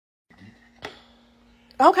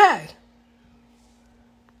Okay.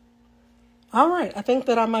 All right. I think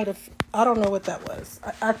that I might have, I don't know what that was.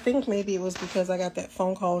 I think maybe it was because I got that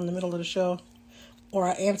phone call in the middle of the show, or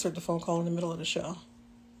I answered the phone call in the middle of the show.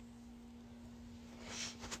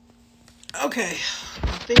 Okay.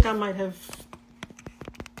 I think I might have.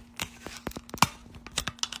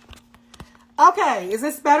 Okay. Is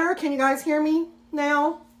this better? Can you guys hear me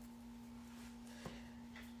now?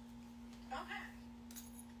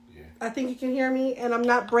 I think you can hear me and I'm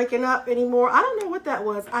not breaking up anymore. I don't know what that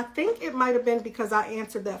was. I think it might have been because I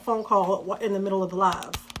answered that phone call in the middle of the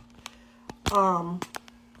live.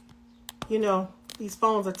 You know, these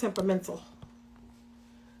phones are temperamental.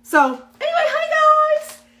 So anyway, hi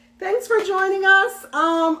guys. Thanks for joining us.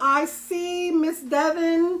 I see Miss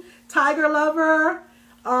Devin, Tiger Lover.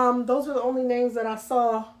 Those are the only names that I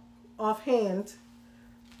saw offhand.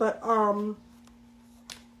 But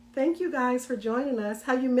thank you guys for joining us.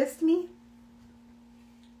 Have you missed me?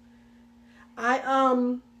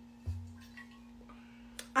 I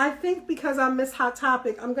think because I miss Hot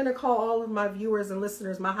Topic, I'm going to call all of my viewers and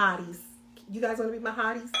listeners my hotties. You guys want to be my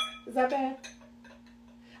hotties? Is that bad?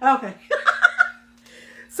 Okay.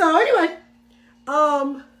 So anyway,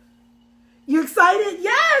 you excited?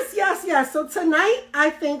 Yes, yes, yes. So tonight, I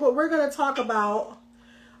think what we're going to talk about,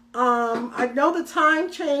 I know the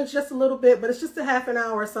time changed just a little bit, but it's just a half an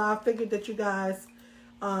hour. So I figured that you guys,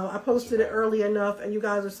 I posted it early enough and you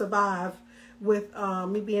guys will survive with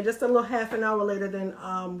me being just a little half an hour later than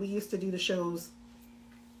we used to do the shows.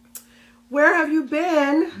 Where have you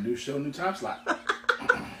been? New show, new time slot.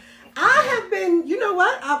 I have been, you know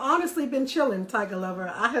what? I've honestly been chilling, Tiger Lover.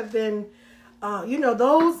 I have been, you know,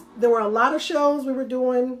 there were a lot of shows we were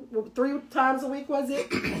doing 3 times a week, was it?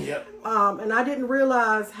 Yep. And I didn't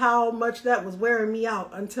realize how much that was wearing me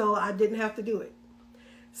out until I didn't have to do it.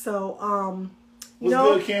 So, you What's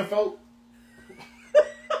know. good, Ken folk?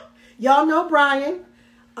 Y'all know Brian,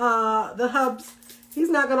 the Hubs. He's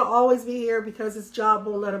not going to always be here because his job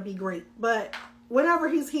won't let him be great. But whenever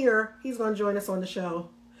he's here, he's going to join us on the show.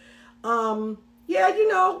 Yeah, you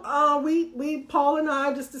know, we Paul and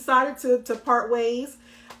I just decided to part ways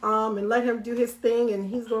and let him do his thing. And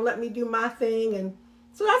he's going to let me do my thing. And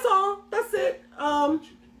so that's all. That's it.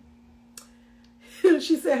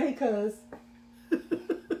 She said, hey, cuz.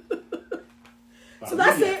 So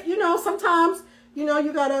that's it. You know, sometimes... You know,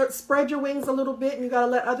 you got to spread your wings a little bit and you got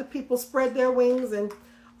to let other people spread their wings. And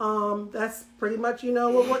that's pretty much, you know,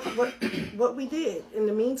 what we did. In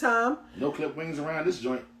the meantime. No clip wings around this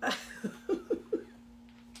joint.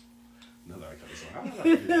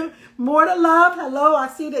 More to love. Hello, I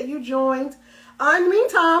see that you joined. In the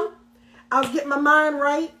meantime, I was getting my mind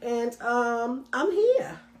right and I'm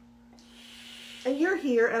here. And you're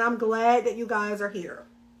here and I'm glad that you guys are here.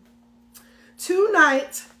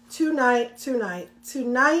 Tonight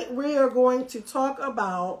we are going to talk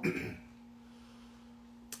about because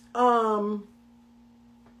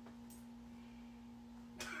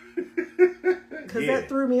that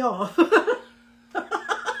threw me off.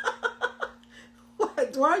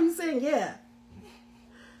 What? Why are you saying yeah?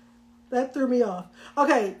 That threw me off.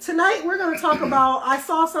 Okay, tonight we're going to talk about, I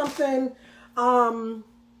saw something on,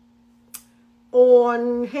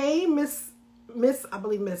 hey, Miss, I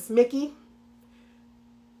believe Miss Mickey.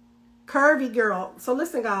 Curvy girl. So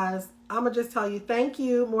listen, guys, I'm going to just tell you, thank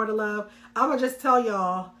you, more to love. I'm going to just tell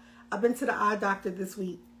y'all, I've been to the eye doctor this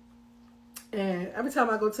week. And every time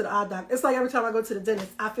I go to the eye doctor, it's like every time I go to the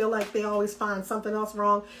dentist, I feel like they always find something else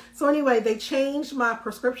wrong. So anyway, they changed my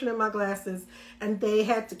prescription in my glasses and they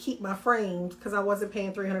had to keep my frames because I wasn't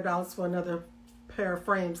paying $300 for another pair of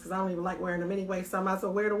frames because I don't even like wearing them anyway. So I might as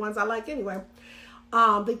well wear the ones I like anyway.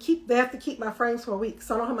 They have to keep my frames for a week.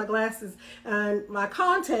 So I don't have my glasses and my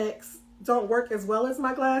contacts don't work as well as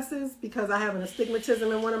my glasses because I have an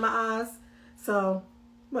astigmatism in one of my eyes. So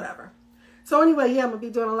whatever. So anyway, yeah, I'm going to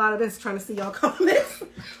be doing a lot of this trying to see y'all comments.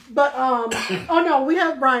 But, oh no, we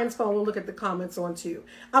have Brian's phone. We'll look at the comments on too.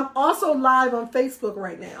 I'm also live on Facebook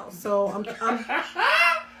right now. So I'm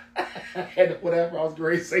I had to, whatever, I was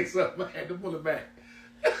going to say something. I had to pull it back.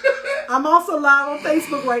 I'm also live on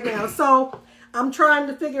Facebook right now. So I'm trying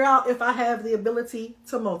to figure out if I have the ability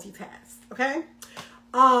to multitask. Okay.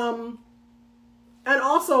 And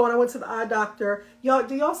also when I went to the eye doctor, y'all,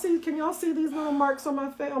 can y'all see these little marks on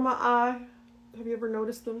my face, on my eye? Have you ever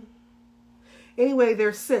noticed them? Anyway,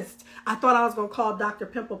 they're cysts. I thought I was going to call Dr.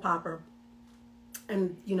 Pimple Popper.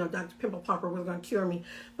 And, you know, Dr. Pimple Popper was going to cure me.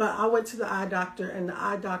 But I went to the eye doctor and the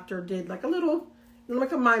eye doctor did like a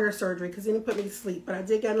minor surgery because he didn't put me to sleep. But I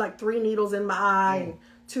did get like 3 needles in my eye and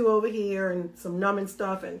 2 over here and some numbing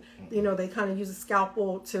stuff. And, you know, they kind of use a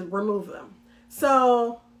scalpel to remove them.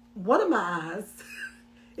 So one of my eyes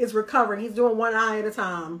is recovering. He's doing one eye at a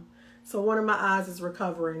time. So one of my eyes is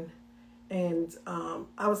recovering. And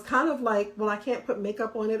I was kind of like, well, I can't put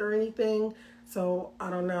makeup on it or anything. So I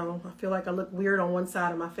don't know. I feel like I look weird on one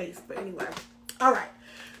side of my face. But anyway. All right.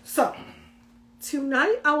 So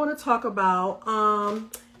tonight I want to talk about,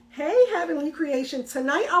 hey, Heavenly Creation.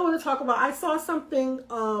 Tonight I want to talk about, I saw something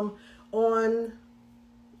on,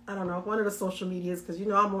 I don't know, one of the social medias, because you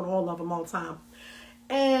know I'm on all of them all the time.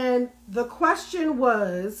 And the question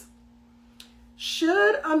was,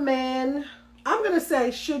 should a man, I'm going to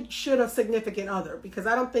say should a significant other, because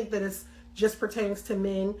I don't think that it's just pertains to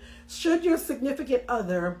men. Should your significant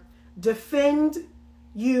other defend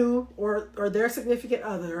you or their significant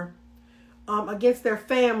other against their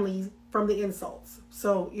families from the insults?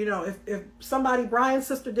 So, you know, if somebody, Brian's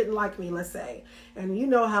sister didn't like me, let's say, and you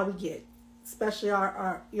know how we get, especially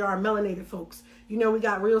our melanated folks, you know, we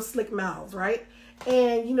got real slick mouths, right?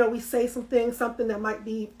 And, you know, we say something that might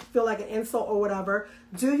feel like an insult or whatever.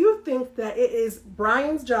 Do you think that it is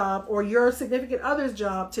Brian's job or your significant other's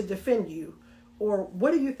job to defend you? Or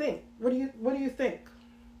what do you think? What do you think?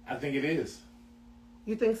 I think it is.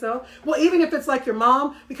 You think so? Well, even if it's like your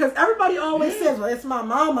mom, because everybody always says, well, it's my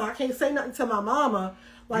mama. I can't say nothing to my mama.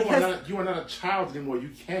 Like you are not a child anymore. You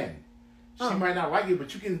can. She might not like it,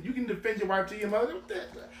 but you can defend your wife to your mother.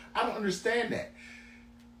 I don't understand that.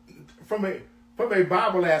 From a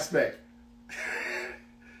Bible aspect.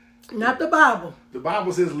 Not the Bible. The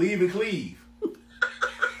Bible says leave and cleave.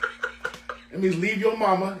 It means leave your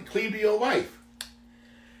mama and cleave to your wife.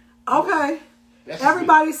 Okay.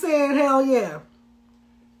 Everybody's saying hell yeah.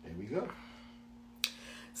 There we go.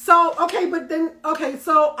 So, okay, but then, okay,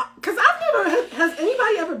 so, because has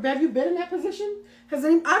anybody ever, have you been in that position? I've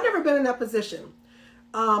never been in that position.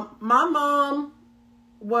 My mom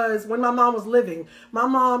when my mom was living, my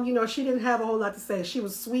mom, you know, she didn't have a whole lot to say. She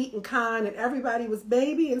was sweet and kind, and everybody was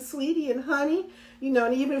baby and sweetie and honey, you know,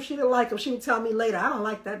 and even if she didn't like him, she would tell me later, I don't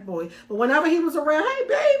like that boy. But whenever he was around, hey,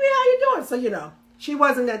 baby, how you doing? So, you know, she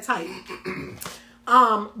wasn't that type.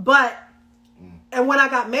 And when I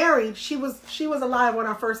got married, she was alive when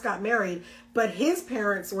I first got married, but his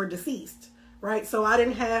parents were deceased, right? So I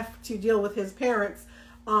didn't have to deal with his parents.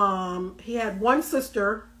 He had one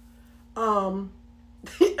sister.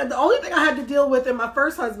 The only thing I had to deal with in my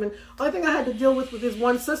first husband, only thing I had to deal with his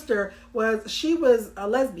one sister was she was a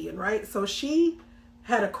lesbian, right? So she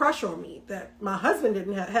had a crush on me that my husband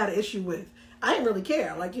didn't had an issue with. I didn't really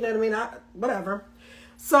care. Like, you know what I mean? Whatever.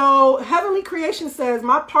 So Heavenly Creation says,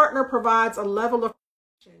 my partner provides a level of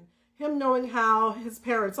protection. Him knowing how his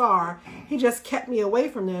parents are, he just kept me away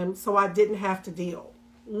from them so I didn't have to deal.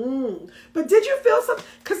 But did you feel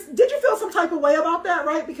some type of way about that,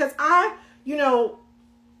 right? Because I've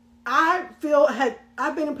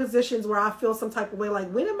been in positions where I feel some type of way,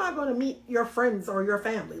 like, when am I going to meet your friends or your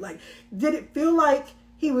family? Like, did it feel like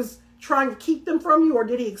he was trying to keep them from you, or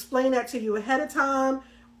did he explain that to you ahead of time?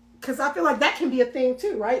 Because I feel like that can be a thing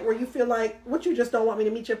too, right? Where you feel like, what, you just don't want me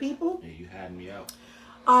to meet your people? Yeah, you had me out.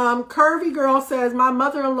 Curvy Girl says, my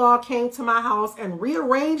mother-in-law came to my house and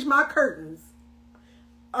rearranged my curtains.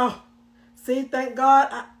 Oh, see, thank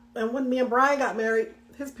God. And when me and Brian got married,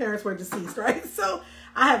 his parents were deceased, right? So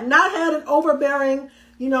I have not had an overbearing,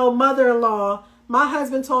 mother-in-law. My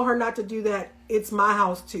husband told her not to do that. It's my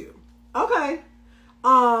house too. Okay.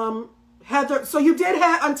 Heather, so you did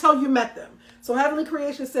have until you met them. So Heavenly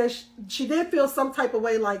Creation says she did feel some type of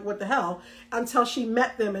way, like, what the hell, until she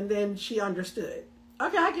met them, and then she understood.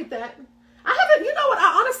 Okay, I get that.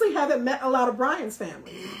 I honestly haven't met a lot of Brian's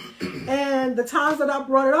family. And the times that I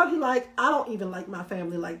brought it up, I don't even like my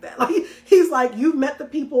family like that. Like, he's like, you've met the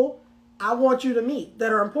people I want you to meet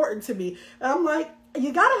that are important to me. And I'm like,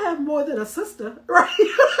 you got to have more than a sister, right?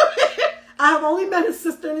 I have only met his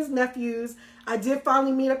sister and his nephews. I did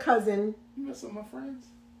finally meet a cousin. You met some of my friends?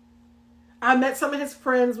 I met some of his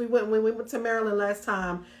friends. When we went to Maryland last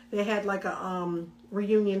time, they had like a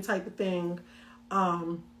reunion type of thing.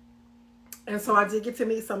 And so I did get to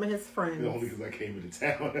meet some of his friends. Only because I came into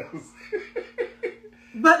town.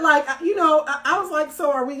 But I was like,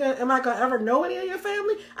 so am I going to ever know any of your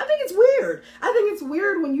family? I think it's weird. I think it's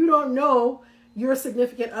weird when you don't know your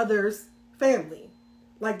significant other's family.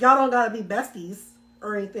 Like, y'all don't got to be besties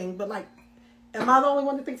or anything, but like, am I the only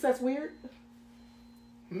one that thinks that's weird?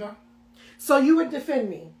 No. So you would defend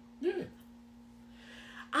me? Yeah.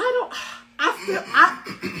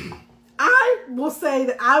 I will say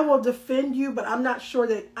that I will defend you, but I'm not sure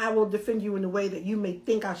that I will defend you in the way that you may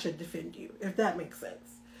think I should defend you, if that makes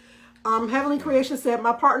sense. Heavenly Creation said,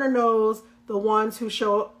 my partner knows the ones who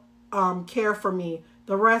show care for me.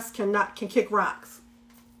 The rest can kick rocks.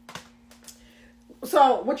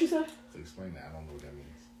 So, what you said? To explain that, I don't know what that means.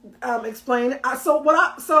 explain it.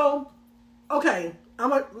 Okay,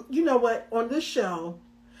 you know what, on this show,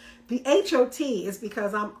 the HOT is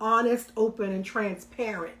because I'm honest, open, and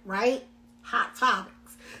transparent, right? Hot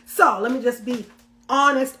topics. So let me just be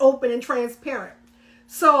honest, open, and transparent.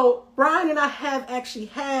 So Brian and I have actually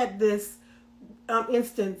had this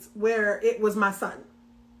instance where it was my son.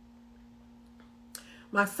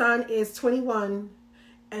 My son is 21,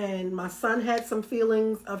 and my son had some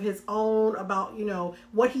feelings of his own about,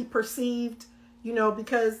 what he perceived,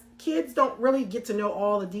 because kids don't really get to know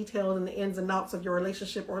all the details and the ins and outs of your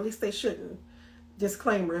relationship, or at least they shouldn't.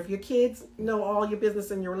 Disclaimer, if your kids know all your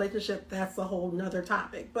business in your relationship, that's a whole nother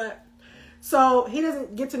topic. But so he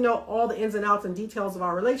doesn't get to know all the ins and outs and details of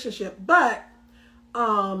our relationship, but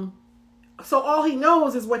so all he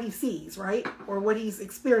knows is what he sees, right? Or what he's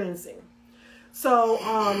experiencing. So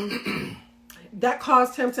that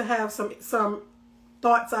caused him to have some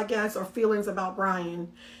thoughts, I guess, or feelings about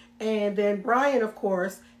Brian. And then Brian, of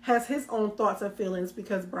course, has his own thoughts and feelings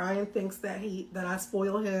because Brian thinks that I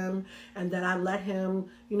spoil him and that I let him,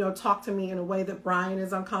 talk to me in a way that Brian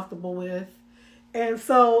is uncomfortable with. And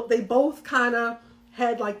so they both kind of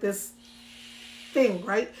had like this thing,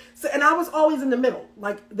 right? So, and I was always in the middle.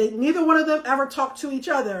 Like neither one of them ever talked to each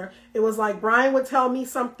other. It was like Brian would tell me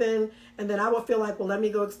something, and then I would feel like, well, let me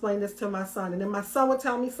go explain this to my son. And then my son would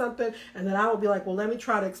tell me something, and then I would be like, well, let me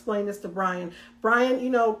try to explain this to Brian.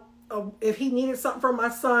 Brian, if he needed something from my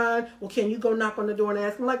son, well, can you go knock on the door and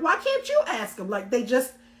ask him? Like, why can't you ask him? Like, it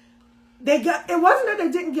wasn't that they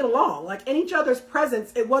didn't get along. Like, in each other's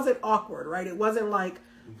presence, it wasn't awkward, right? It wasn't like,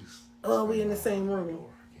 we in the same room.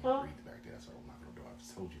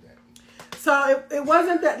 So it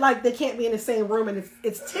wasn't that like they can't be in the same room and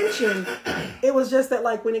it's tension. It was just that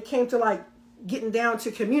like when it came to like getting down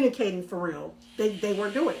to communicating for real, they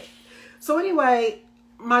weren't doing it. So anyway,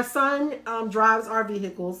 my son drives our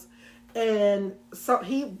vehicles, and so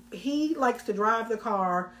he likes to drive the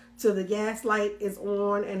car till the gas light is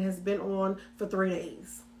on and has been on for 3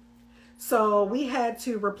 days. So we had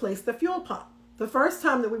to replace the fuel pump. The first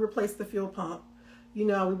time that we replaced the fuel pump, we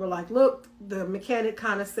were like, look, the mechanic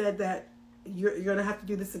kind of said that you're going to have to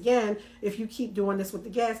do this again if you keep doing this with the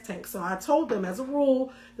gas tank. So I told them as a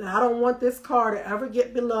rule that I don't want this car to ever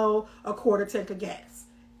get below a quarter tank of gas.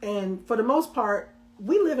 And for the most part,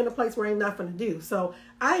 we live in a place where ain't nothing to do. So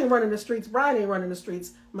I ain't running the streets. Brian ain't running the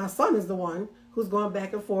streets. My son is the one who's going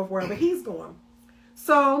back and forth wherever he's going.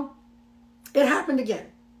 So it happened again.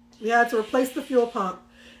 We had to replace the fuel pump.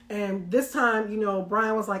 And this time,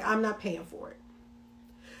 Brian was like, I'm not paying for it.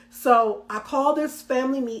 So I called this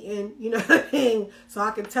family meeting, so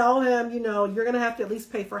I could tell him, you're going to have to at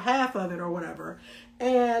least pay for half of it or whatever.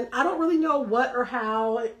 And I don't really know what or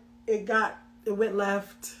how it went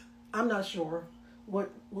left. I'm not sure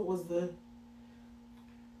what was the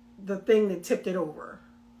thing that tipped it over.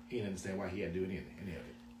 He didn't understand why he had to do any of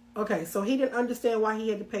it. Okay, so he didn't understand why he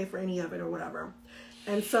had to pay for any of it or whatever.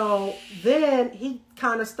 And so then he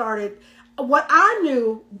kind of started... What I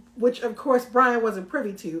knew, which of course Brian wasn't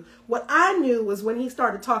privy to, what I knew was when he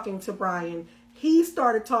started talking to Brian, he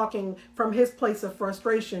started talking from his place of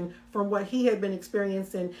frustration from what he had been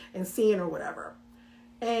experiencing and seeing or whatever.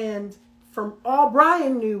 And from all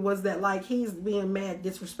Brian knew was that like he's being mad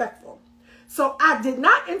disrespectful. So I did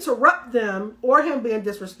not interrupt them or him being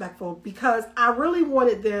disrespectful because I really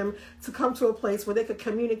wanted them to come to a place where they could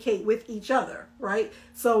communicate with each other, right?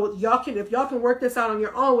 So if y'all can work this out on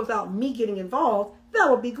your own without me getting involved,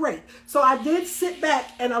 that would be great. So I did sit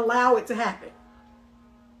back and allow it to happen.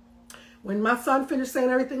 When my son finished saying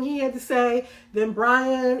everything he had to say, then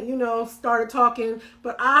Brian, started talking.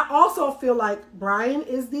 But I also feel like Brian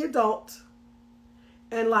is the adult.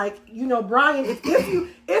 And like, Brian,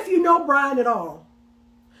 if you know Brian at all,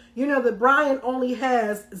 that Brian only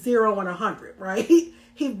has 0 and 100, right?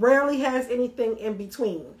 He rarely has anything in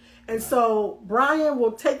between. And so Brian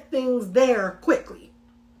will take things there quickly.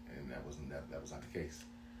 And that was not the case.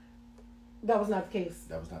 That was not the case.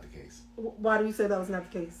 That was not the case. Why do you say that was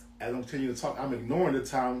not the case? As I'm continuing to talk, I'm ignoring the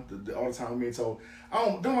time, all the time being told. I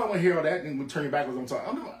don't want to hear all that, and we turn you backwards. I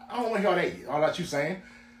don't want to hear all that you saying.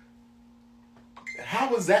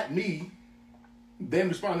 How was that me then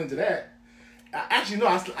responding to that? Actually, no,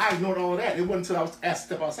 I ignored all of that. It wasn't until I was asked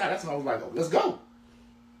to step outside. That's when I was like, oh, let's go.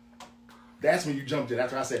 That's when you jumped in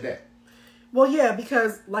after I said that. Well, yeah,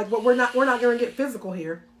 because like we're not going to get physical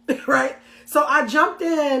here, right? So I jumped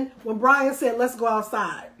in when Brian said, let's go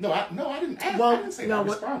outside. No, I didn't ask. Well, I didn't say that. I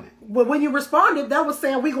responded. Well, when you responded, that was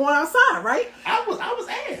saying we going outside, right? I was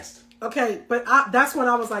asked. Okay, but that's when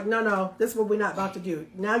I was like, no, this is what we're not about to do.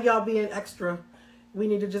 Now y'all being extra. We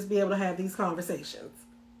need to just be able to have these conversations.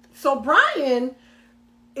 So Brian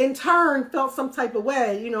in turn felt some type of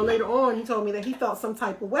way. Later on he told me that he felt some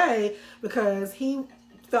type of way because he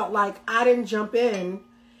felt like I didn't jump in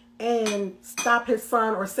and stop his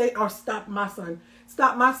son or stop my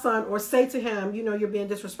son or say to him, you're being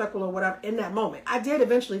disrespectful or whatever in that moment. I did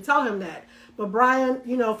eventually tell him that, but Brian,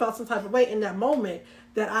 felt some type of way in that moment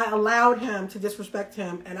that I allowed him to disrespect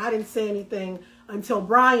him, and I didn't say anything until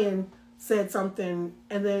Brian said something,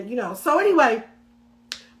 and then, so anyway,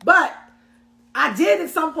 but I did at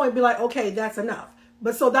some point be like, okay, that's enough.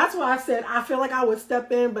 But so that's why I said I feel like I would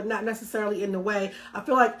step in, but not necessarily in the way. I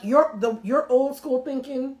feel like your old school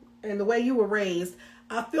thinking and the way you were raised,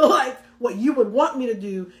 I feel like what you would want me to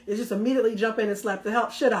do is just immediately jump in and slap the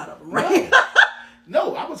shit out of them, right?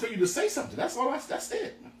 No, I would tell you to say something. That's all. That's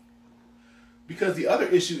it. Because the other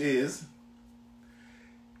issue is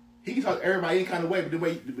he can talk to everybody any kind of way, but then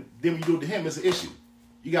when you do it to him, it's an issue.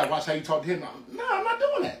 You gotta watch how you talk to him. No, I'm not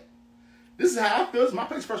doing that. This is how I feel. It's my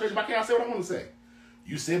place of frustration. Why can't I say what I want to say?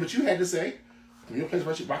 You said what you had to say. From your place of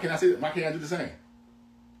frustration, why can't I say that? Why can't I do the same?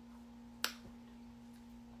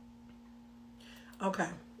 Okay.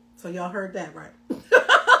 So y'all heard that, right?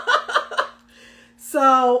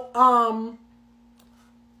 So,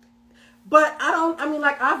 but I've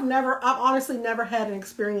honestly never had an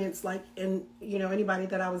experience like in, anybody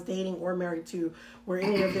that I was dating or married to where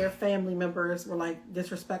any of their family members were like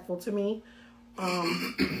disrespectful to me.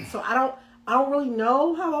 So I don't really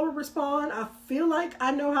know how I would respond. I feel like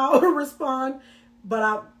I know how I would respond,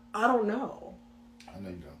 but I don't know. I know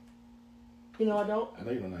you don't. I don't? I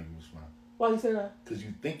know you don't know how you respond. Why you say that? Because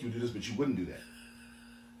you think you do this, but you wouldn't do that.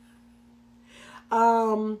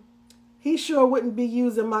 He sure wouldn't be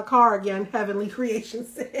using my car again, Heavenly Creation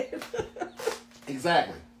said.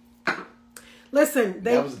 Exactly. Listen,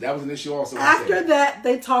 that was an issue also. After that,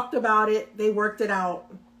 they talked about it. They worked it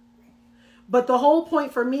out. But the whole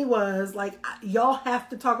point for me was, like, y'all have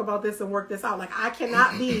to talk about this and work this out. Like, I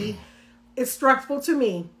cannot be, it's stressful to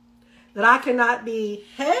me that I cannot be,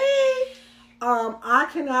 hey, I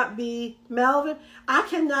cannot be Melvin. I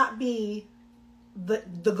cannot be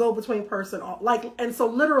the go-between person. Like, and so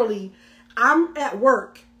literally, I'm at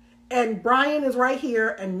work and Brian is right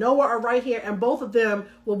here and Noah are right here, and both of them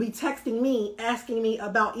will be texting me, asking me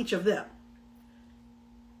about each of them.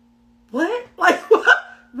 What? Like, what?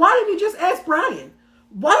 Why didn't you just ask Brian?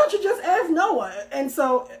 Why don't you just ask Noah? And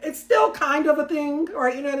so it's still kind of a thing,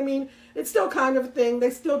 right? You know what I mean? It's still kind of a thing. They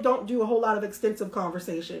still don't do a whole lot of extensive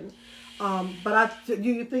conversation. But do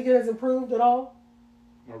you think it has improved at all?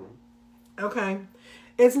 No, really. Okay.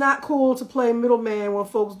 It's not cool to play middleman when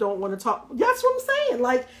folks don't want to talk. That's what I'm saying.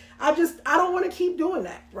 Like, I don't want to keep doing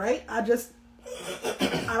that, right? I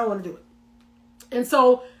don't want to do it. And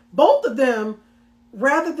so both of them,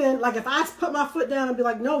 rather than, like, if I put my foot down and be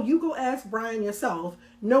like, no, you go ask Brian yourself,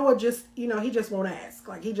 Noah just, he just won't ask.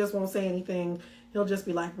 Like, he just won't say anything. He'll just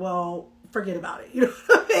be like, well, forget about it. You know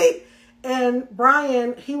what I mean? And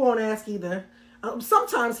Brian, he won't ask either.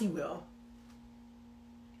 Sometimes he will.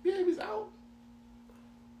 Yeah, he's out.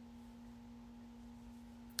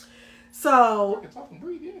 So,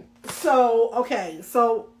 okay.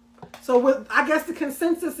 So with, I guess the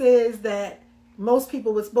consensus is that most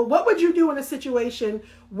people would, but what would you do in a situation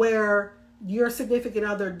where your significant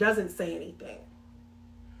other doesn't say anything?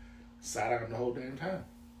 Side out the whole damn time.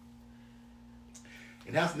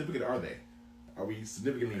 And how significant are they? Are we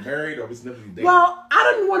significantly married? Are we significantly dating? Well,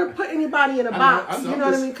 I didn't want to put anybody in a box. You know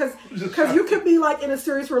what I mean? Because you could be like in a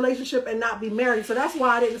serious relationship and not be married. So that's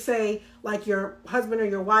why I didn't say like your husband or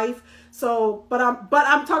your wife. So, but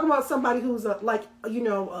I'm talking about somebody who's a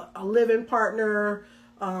live-in partner,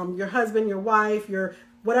 your husband, your wife, your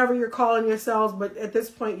whatever you're calling yourselves. But at this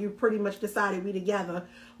point, you pretty much decided we together.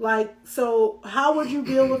 Like, so how would you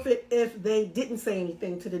deal with it if they didn't say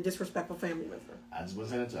anything to the disrespectful family member? I just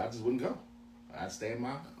wouldn't go. I'd stay in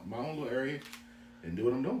my own little area and do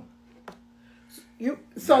what I'm doing.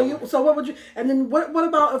 So what would you? And then what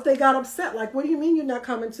about if they got upset? Like, what do you mean you're not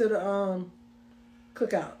coming to the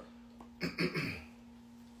cookout? Who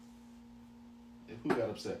got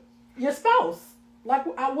upset? Your spouse. Like,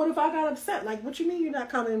 what if I got upset? Like, what you mean you're not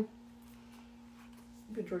coming?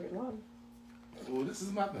 You've been drinking wine. Well, this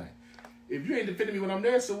is my thing. If you ain't defending me when I'm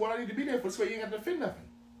there, so what I need to be there for? So you ain't got to defend nothing.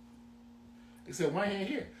 They said, why ain't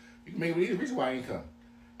here? You can make it either reason why I ain't come.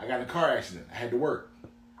 I got in a car accident. I had to work.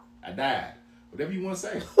 I died. Whatever you want to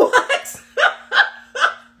say. What?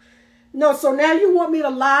 No, so now you want me to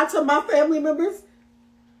lie to my family members?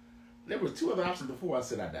 There was two other options before I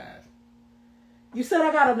said I died. You said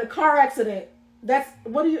I got in a car accident. That's,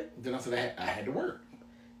 what do you... Then I said I had to work.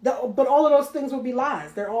 But all of those things would be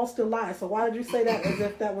lies. They're all still lies. So why did you say that as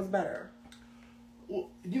if that was better? Well,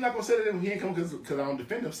 you're not gonna say that he ain't coming because I don't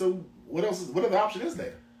defend him. So what else? What other option is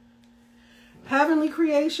there? Heavenly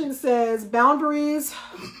Creation says boundaries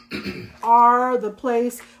are the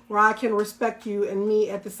place where I can respect you and me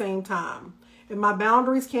at the same time. If my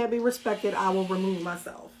boundaries can't be respected, I will remove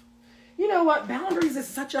myself. You know what? Boundaries is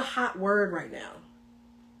such a hot word right now.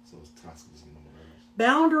 So it's toxic.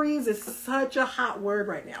 Boundaries is such a hot word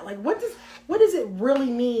right now. Like, what does it really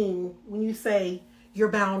mean when you say your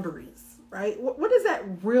boundaries, right? What does that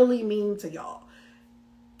really mean to y'all?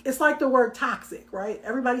 It's like the word toxic, right?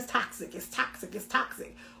 Everybody's toxic. It's toxic. It's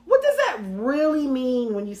toxic. What does that really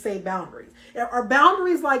mean when you say boundaries? Are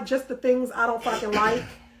boundaries like just the things I don't fucking like?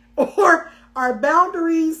 Or are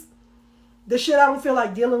boundaries the shit I don't feel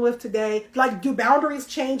like dealing with today? Like, do boundaries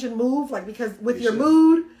change and move? Like, because with your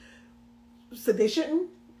mood, so they shouldn't?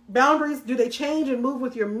 Boundaries, do they change and move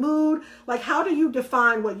with your mood? Like, how do you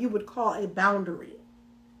define what you would call a boundary?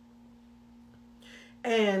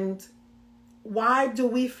 And why do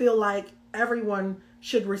we feel like everyone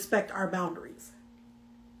should respect our boundaries?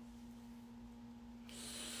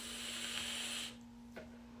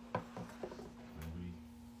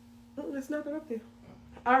 There's nothing up there.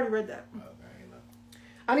 I already read that.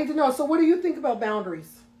 I need to know. So what do you think about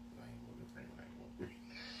boundaries?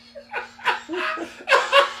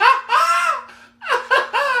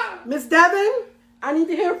 Miss Devin, I need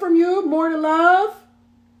to hear from you. More to love.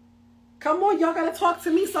 Come on, y'all got to talk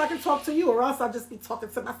to me so I can talk to you, or else I'll just be talking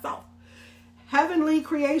to myself. Heavenly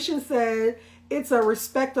Creation said it's a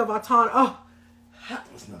respect of autonomy. Oh,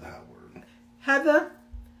 that's not that word.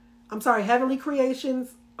 Heavenly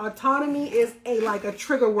Creations, autonomy is a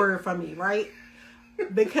trigger word for me, right?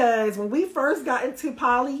 Because when we first got into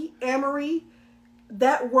polyamory,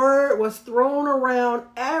 that word was thrown around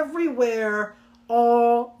everywhere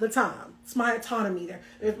all the time. It's my autonomy there.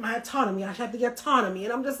 It's my autonomy. I have the autonomy.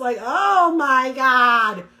 And I'm just like, oh my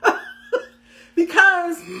God.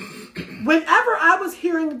 Because whenever I was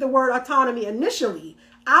hearing the word autonomy initially,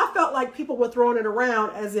 I felt like people were throwing it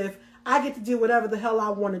around as if I get to do whatever the hell I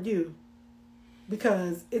want to do.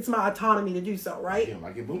 Because it's my autonomy to do so, right? Yeah,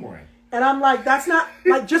 like a boomerang. And I'm like, that's not,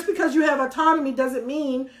 like, just because you have autonomy doesn't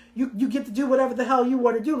mean you get to do whatever the hell you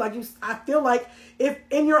want to do. Like, I feel like if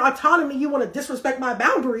in your autonomy you want to disrespect my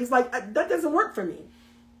boundaries, like, that doesn't work for me.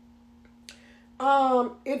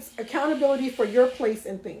 It's accountability for your place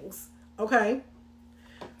in things. Okay.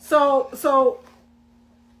 So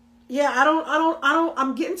yeah,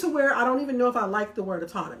 I'm getting to where I don't even know if I like the word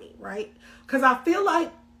autonomy, right? Because I feel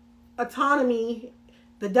like autonomy,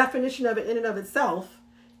 the definition of it in and of itself,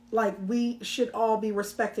 like, we should all be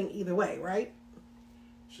respecting either way, right?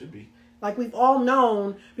 Should be. Like, we've all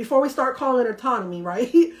known, before we start calling it autonomy,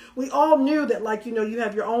 right? We all knew that, like, you know, you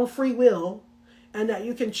have your own free will and that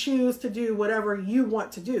you can choose to do whatever you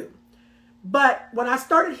want to do. But when I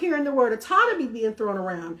started hearing the word autonomy being thrown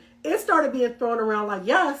around, it started being thrown around like,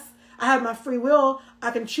 yes, I have my free will.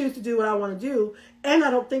 I can choose to do what I want to do. And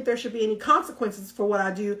I don't think there should be any consequences for what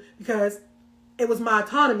I do because it was my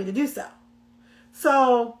autonomy to do so.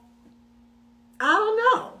 So, I don't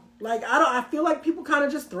know. Like, I feel like people kind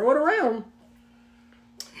of just throw it around.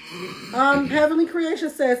 Heavenly Creation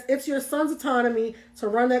says it's your son's autonomy to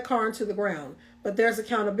run that car into the ground. But there's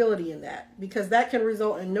accountability in that, because that can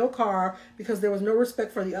result in no car because there was no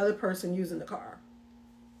respect for the other person using the car.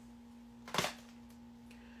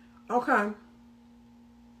 Okay.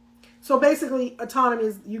 So basically, autonomy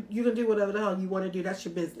is you can do whatever the hell you want to do. That's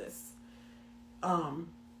your business.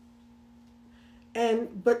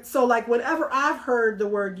 So like, whenever I've heard the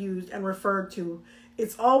word used and referred to,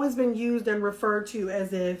 it's always been used and referred to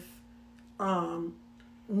as if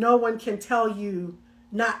no one can tell you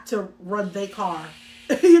not to run their car,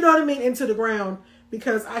 you know what I mean, into the ground,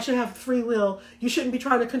 because I should have free will. You shouldn't be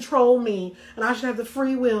trying to control me, and I should have the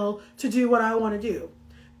free will to do what I want to do.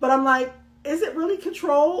 But I'm like, is it really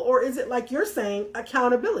control, or is it, like you're saying,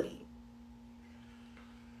 accountability?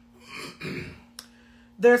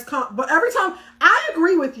 But every time, I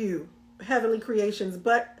agree with you, Heavenly Creations,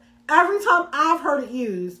 but every time I've heard it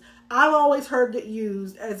used, I've always heard it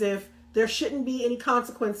used as if there shouldn't be any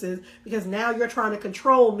consequences because now you're trying to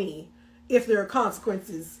control me if there are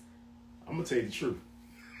consequences. I'm going to tell you the truth.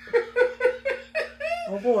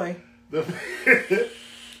 Oh, boy.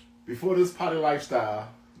 Before this potty lifestyle,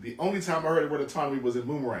 the only time I heard the word autonomy was in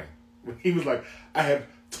Boomerang. When he was like, I have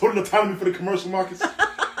total autonomy for the commercial markets.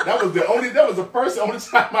 That was the only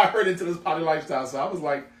time I heard into this potty lifestyle. So I was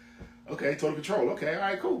like, okay, total control. Okay, all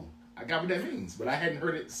right, cool. I got what that means. But I hadn't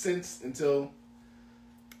heard it since until...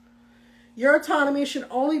 Your autonomy should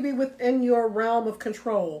only be within your realm of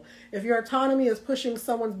control. If your autonomy is pushing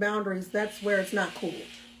someone's boundaries, that's where it's not cool.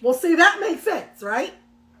 Well, see, that makes sense, right?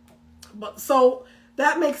 But so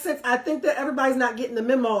that makes sense. I think that everybody's not getting the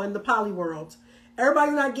memo in the poly world.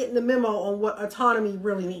 Everybody's not getting the memo on what autonomy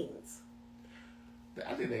really means.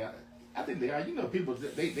 I think they are. I think they are. You know, people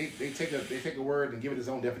they take a word and give it its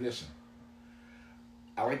own definition.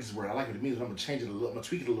 I like this word. I like what it means. But I'm gonna change it a little. I'm gonna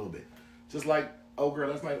tweak it a little bit. Just like old girl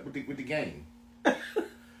last night with the game.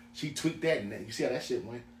 She tweaked that, and you see how that shit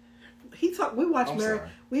went. We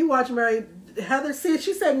watched Mary. Heather said,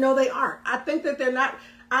 she said, no, they aren't. I think that they're not.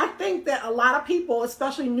 I think that a lot of people,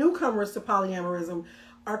 especially newcomers to polyamorism,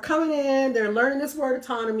 are coming in, they're learning this word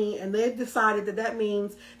autonomy, and they've decided that that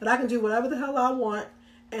means that I can do whatever the hell I want,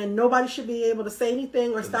 and nobody should be able to say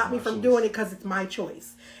anything or stop me from doing it because it's my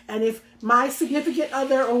choice. And if my significant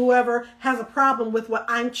other or whoever has a problem with what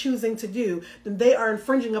I'm choosing to do, then they are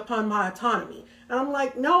infringing upon my autonomy. And I'm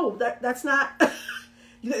like, no, that's not...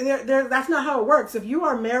 that's not how it works. If you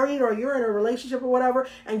are married or you're in a relationship or whatever,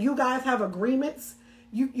 and you guys have agreements,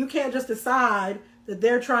 you can't just decide that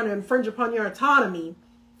they're trying to infringe upon your autonomy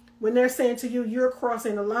when they're saying to you, you're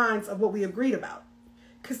crossing the lines of what we agreed about.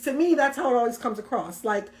 Because to me, that's how it always comes across.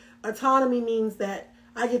 Like, autonomy means that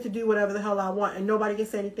I get to do whatever the hell I want and nobody can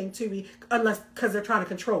say anything to me unless because they're trying to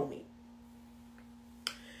control me.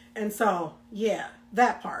 And so, yeah,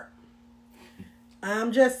 that part.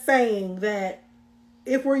 I'm just saying that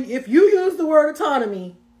if you use the word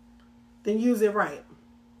autonomy, then use it right.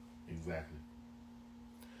 Exactly.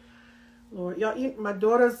 Lord, y'all, my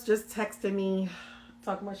daughter's just texted me,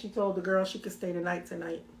 talking about she told the girl she could stay the night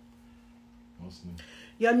tonight. Awesome.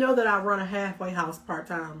 Y'all know that I run a halfway house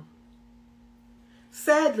part-time.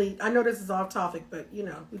 Sadly, I know this is off topic, but you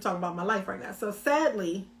know, we're talking about my life right now. So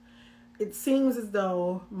sadly, it seems as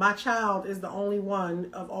though my child is the only one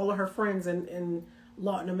of all of her friends in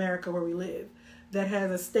Latin America where we live that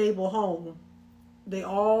has a stable home. They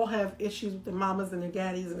all have issues with their mamas and their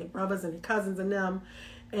daddies and their brothers and their cousins and them.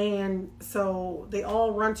 And so they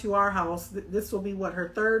all run to our house. This will be what, her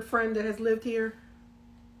third friend that has lived here?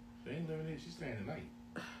 She ain't living here. She's staying tonight.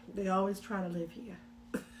 They always try to live here.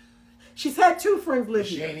 She's had 2 friends live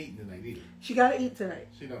here. She ain't eating tonight either. She got to eat tonight.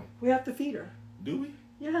 She don't. We have to feed her. Do we?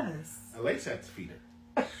 Yes. Alex had to feed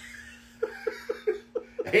her.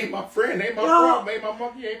 Ain't my friend, ain't my problem, ain't my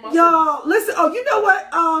monkey, ain't my y'all, listen, oh, you know what,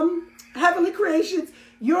 Heavenly Creations,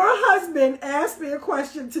 your husband asked me a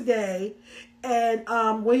question today,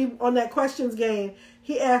 and when he, on that questions game,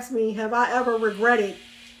 he asked me, have I ever regretted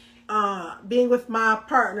being with my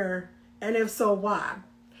partner, and if so, why?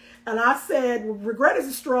 And I said, well, regret is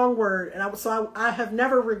a strong word, and I have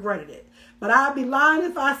never regretted it. But I'd be lying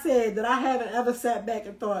if I said that I haven't ever sat back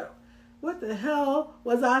and thought, what the hell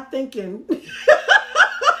was I thinking?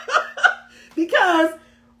 Because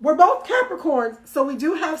we're both Capricorns, so we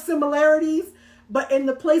do have similarities, but in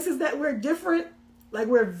the places that we're different, like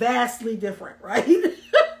we're vastly different, right?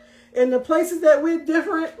 In the places that we're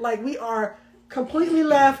different, like we are completely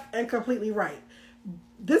left and completely right.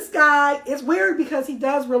 This guy, it's weird because he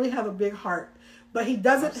does really have a big heart, but he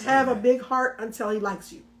doesn't have a big heart until he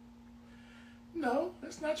likes you. No,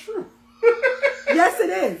 that's not true. Yes, it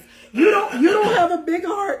is. You don't have a big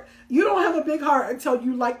heart. You don't have a big heart until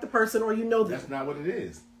you like the person or you know them. That's not what it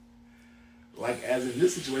is. Like, as in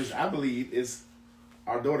this situation, I believe it's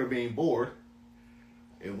our daughter being bored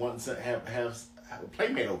and wanting to have a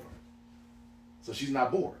playmate over. So she's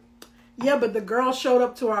not bored. Yeah, but the girl showed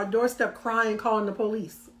up to our doorstep crying, calling the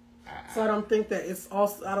police. So I don't think that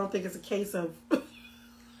I don't think it's a case of...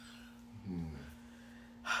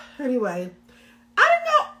 Anyway, I didn't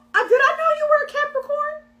know. Did I know you were a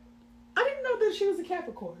Capricorn? I didn't know that she was a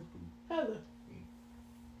Capricorn. Heather.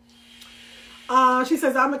 She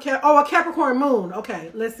says, I'm a Capricorn moon.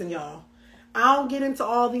 Okay, listen, y'all. I don't get into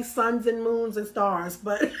all these suns and moons and stars,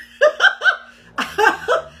 but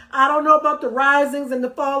I don't know about the risings and the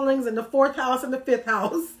fallings and the 4th house and the 5th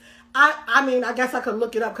house. I mean, I guess I could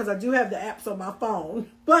look it up because I do have the apps on my phone.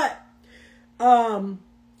 But,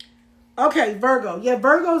 okay, Virgo. Yeah,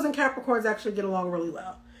 Virgos and Capricorns actually get along really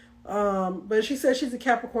well. But she says she's a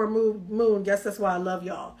Capricorn moon. Guess that's why I love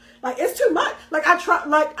y'all. Like, it's too much.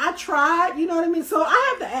 I tried, you know what I mean? So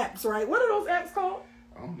I have the apps, right? What are those apps called?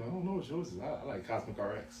 I don't know what yours is. I like Cosmic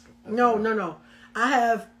RX. No. I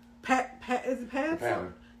have is it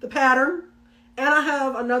Pattern? The Pattern. And I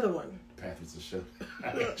have another one. Path was a show. I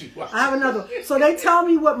have another one. So they tell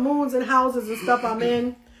me what moons and houses and stuff I'm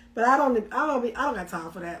in, but I don't got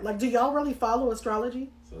time for that. Like, do y'all really follow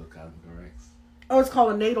astrology? So Cosmic RX. Oh, it's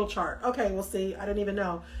called a natal chart. Okay, we'll see. I didn't even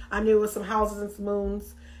know. I knew it was some houses and some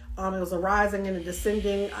moons. It was a rising and a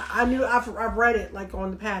descending. I knew I've read it like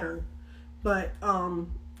on the Pattern, but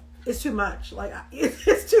it's too much. Like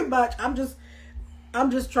it's too much.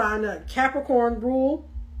 I'm just trying to Capricorn rule.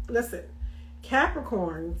 Listen,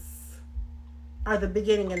 Capricorns are the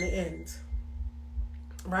beginning and the end.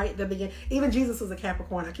 Right? The beginning. Even Jesus was a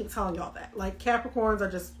Capricorn. I keep telling y'all that. Like, Capricorns are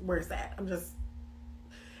just where it's at.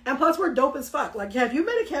 And plus, we're dope as fuck. Like, have you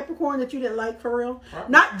met a Capricorn that you didn't like for real?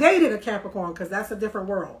 Probably. Not dated a Capricorn, because that's a different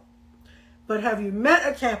world. But have you met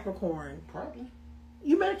a Capricorn? Probably.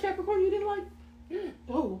 You met a Capricorn you didn't like? Yeah.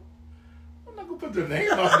 Who? I'm not gonna put their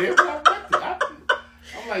name out there, but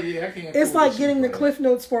I'm like, yeah, I can't. It's like getting the cliff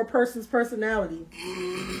notes for a person's personality.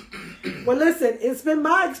 Well, listen, it's been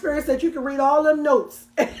my experience that you can read all them notes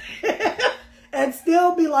and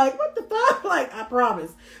still be like, what the fuck? Like, I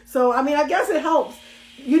promise. So, I mean, I guess it helps.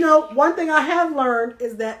 You know, one thing I have learned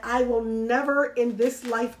is that I will never in this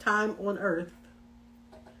lifetime on earth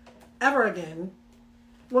ever again.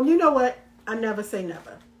 Well, you know what? I never say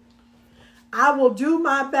never. I will do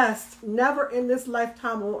my best, never in this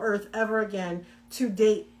lifetime on earth ever again, to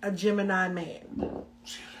date a Gemini man.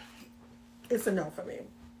 It's a no for me.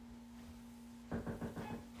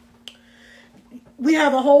 We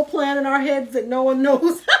have a whole plan in our heads that no one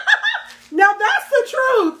knows. Now, that's the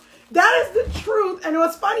truth. That is the truth. And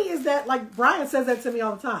what's funny is that, like, Brian says that to me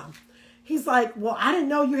all the time. He's like, well, I didn't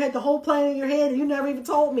know you had the whole plan in your head and you never even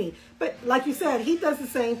told me. But like you said, he does the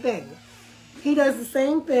same thing. He does the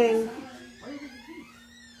same thing.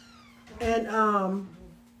 And y'all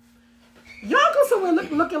go somewhere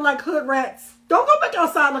looking like hood rats. Don't go back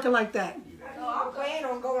outside looking like that. No, I'm planning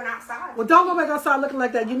on going outside. Well, don't go back outside looking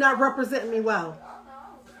like that. You're not representing me well.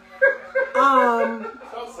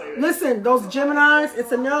 Listen, those Geminis,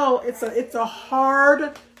 it's a no. It's a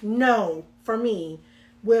hard no for me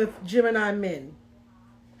with Gemini men.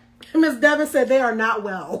 Miss Devin said they are not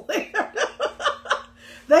well.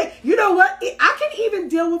 You know what? I can even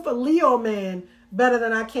deal with a Leo man better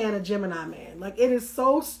than I can a Gemini man. Like, it is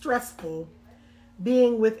so stressful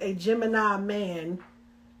being with a Gemini man.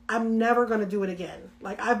 I'm never going to do it again.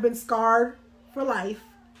 Like, I've been scarred for life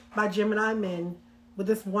by Gemini men with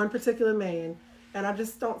this one particular man. And I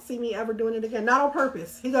just don't see me ever doing it again. Not on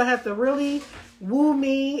purpose. He's going to have to really woo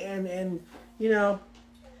me and, you know,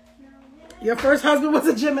 your first husband was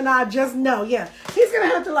a Gemini, just know. Yeah. He's going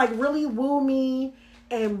to have to, like, really woo me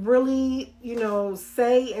and really, you know,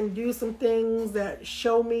 say and do some things that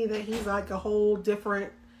show me that he's like a whole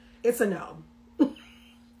different, it's a no.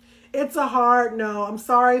 It's a hard no. I'm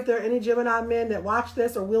sorry if there are any Gemini men that watch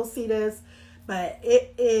this or will see this, but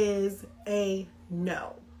it is a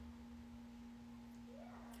no.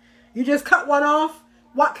 You just cut one off?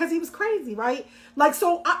 What? Because he was crazy, right? Like,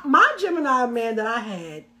 so my Gemini man that I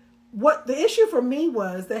had, what the issue for me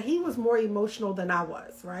was that he was more emotional than I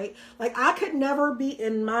was, right? Like, I could never be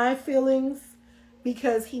in my feelings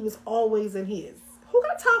because he was always in his. Who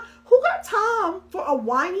got time for a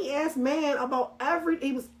whiny ass man about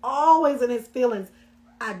he was always in his feelings.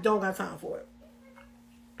 I don't got time for it.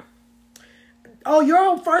 Oh,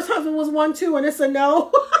 your first husband was one too, and it's a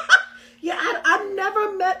no. Yeah, I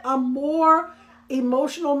never met a more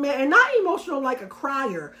emotional man, and not emotional like a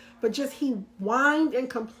crier, but just he whined and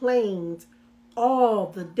complained all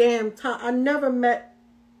the damn time. I never met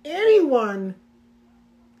anyone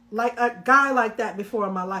like a guy like that before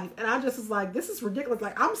in my life. And I just was like, this is ridiculous.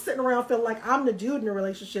 Like, I'm sitting around feeling like I'm the dude in the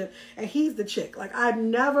relationship and he's the chick. Like,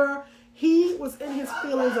 he was in his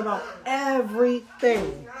feelings about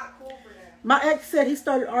everything. My ex said he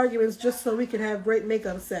started arguments just so we could have great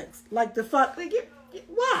makeup sex. Like, the fuck? Like,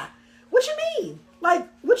 why? What you mean? Like,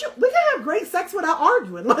 we can have great sex without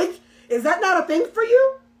arguing. Like, is that not a thing for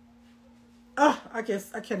you? I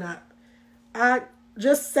guess I cannot.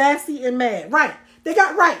 Just sassy and mad. Right. They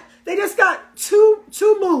just got two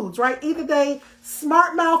moods, right? Either they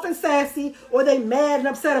smart mouth and sassy, or they mad and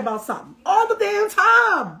upset about something. All the damn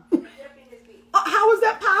time. How is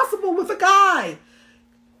that possible with a guy?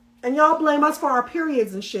 And y'all blame us for our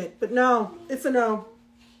periods and shit. But no, it's a no.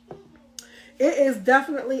 It is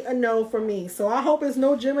definitely a no for me. So I hope there's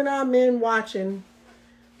no Gemini men watching,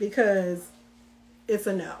 because it's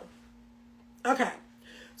a no. Okay.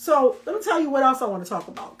 So let me tell you what else I want to talk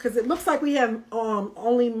about, because it looks like we have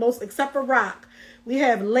except for Rock, we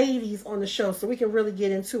have ladies on the show, so we can really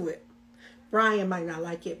get into it. Brian might not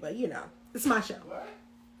like it, but you know, it's my show.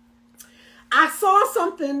 I saw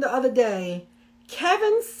something the other day.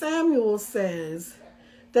 Kevin Samuel says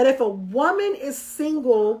that if a woman is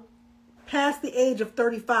single past the age of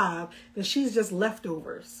 35, then she's just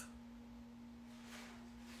leftovers.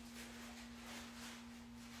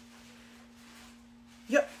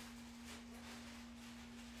 Yep.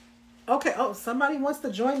 Okay. Oh, somebody wants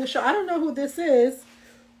to join the show. I don't know who this is.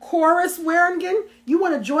 Horace Waringen, you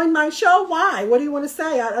want to join my show? Why? What do you want to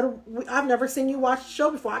say? I've never seen you watch the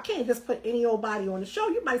show before. I can't just put any old body on the show.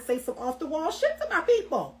 You might say some off the wall shit to my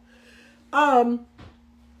people. So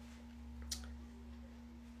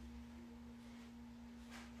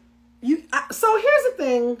here's the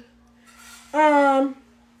thing.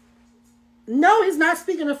 No, he's not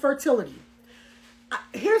speaking of fertility.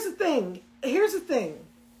 Here's the thing.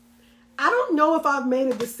 I don't know if I've made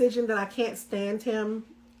a decision that I can't stand him.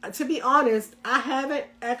 To be honest, I haven't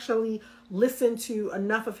actually listened to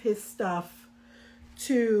enough of his stuff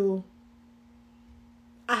to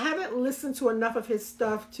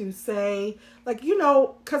say, like, you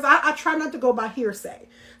know, because I try not to go by hearsay.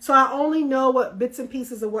 So I only know what bits and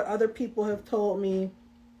pieces of what other people have told me.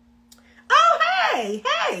 Oh,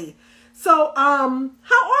 hey. So, how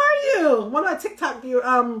are you? One of my TikTok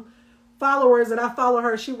followers, and I follow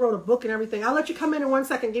her. She wrote a book and everything. I'll let you come in 1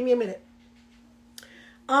 second. Give me a minute.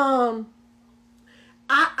 I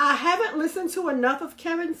haven't listened to enough of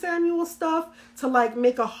Kevin Samuel's stuff to like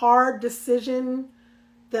make a hard decision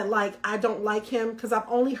that like I don't like him, because I've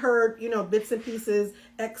only heard, you know, bits and pieces,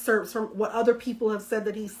 excerpts from what other people have said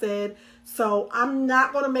that he said. So I'm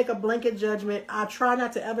not going to make a blanket judgment. I try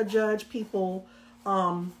not to ever judge people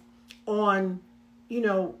on, you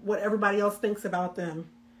know, what everybody else thinks about them.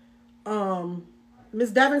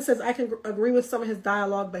 Ms. Devin says, I can agree with some of his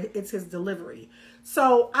dialogue, but it's his delivery.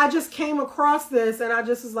 So I just came across this and I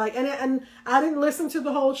just was like, and I didn't listen to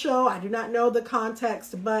the whole show. I do not know the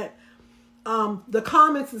context, but the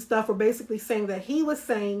comments and stuff were basically saying that he was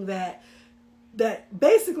saying that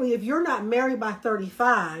basically if you're not married by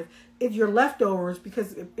 35, if you're leftovers,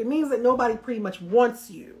 because it means that nobody pretty much wants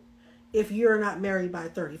you if you're not married by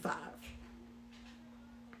 35.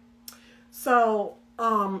 So,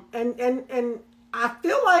 and I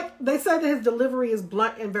feel like they said that his delivery is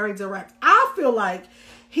blunt and very direct. I feel like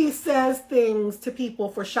he says things to people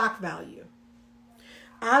for shock value.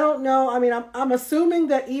 I don't know. I mean, I'm assuming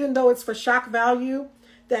that even though it's for shock value,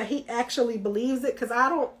 that he actually believes it. Because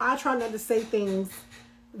I try not to say things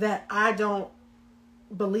that I don't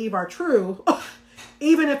believe are true,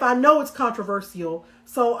 even if I know it's controversial.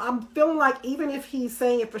 So I'm feeling like even if he's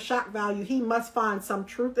saying it for shock value, he must find some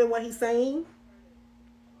truth in what he's saying.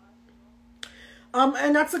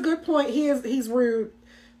 And that's a good point. He's rude.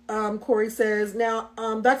 Corey says, now,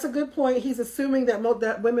 that's a good point. He's assuming that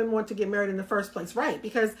women want to get married in the first place. Right.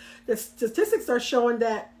 Because the statistics are showing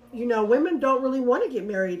that, you know, women don't really want to get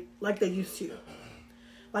married like they used to.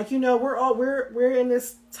 Like, you know, we're in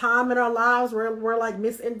this time in our lives where we're like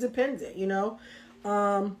Miss Independent, you know,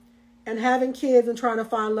 and having kids and trying to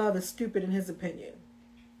find love is stupid in his opinion.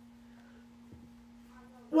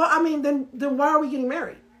 Well, I mean, then why are we getting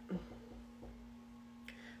married?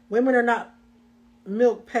 Women are not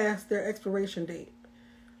milk past their expiration date.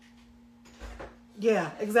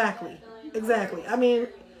 Yeah, exactly. I mean,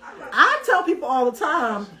 I tell people all the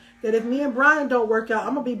time that if me and Brian don't work out,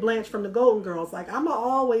 I'm going to be Blanche from the Golden Girls. Like, I'm going to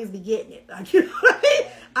always be getting it. Like, you know what I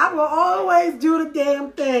mean? I will always do the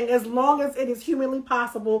damn thing as long as it is humanly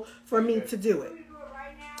possible for me to do it.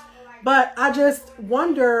 But I just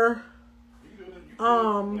wonder,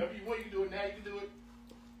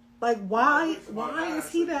 like, why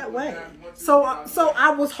is he that way? So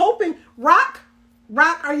I was hoping, Rock,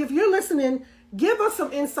 if you're listening, give us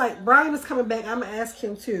some insight. Brian is coming back. I'm gonna ask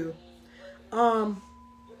him too.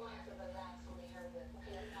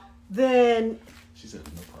 Then she said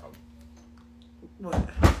no problem. What?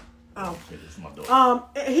 Oh, it's my daughter.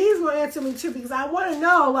 He's gonna answer me too, because I want to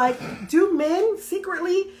know, like, do men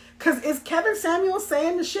secretly? Because is Kevin Samuel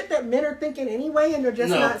saying the shit that men are thinking anyway, and they're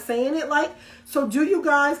just not saying it? Like, so do you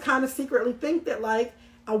guys kind of secretly think that, like,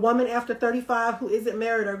 a woman after 35 who isn't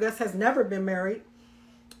married, or I guess has never been married,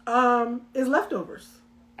 is leftovers?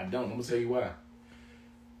 I don't. I'm gonna tell you why.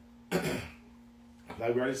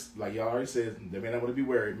 Like y'all already said, they may not want to be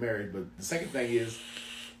married. But the second thing is,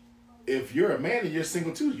 if you're a man and you're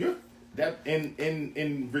single too, you're that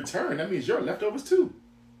in return, that means you're leftovers too.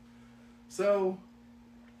 So,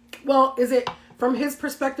 well, is it from his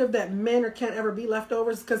perspective that men can't ever be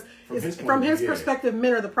leftovers? Because from his perspective,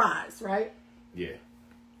 men are the prize, right? Yeah.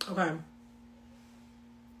 Okay.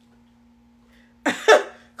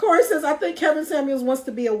 Corey says, I think Kevin Samuels wants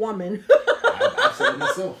to be a woman. I said it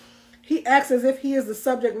myself. He acts as if he is the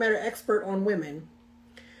subject matter expert on women.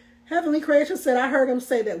 Heavenly Creation said, I heard him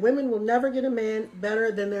say that women will never get a man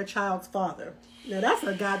better than their child's father. Now, that's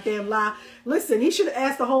a goddamn lie. Listen, he should have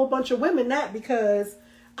asked a whole bunch of women that, because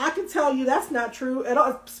I can tell you that's not true at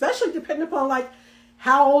all, especially depending upon, like,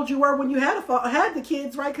 how old you were when you had the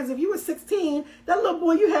kids, right? Because if you were 16, that little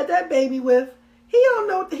boy you had that baby with, he don't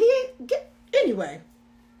know, anyway.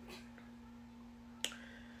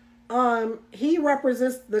 He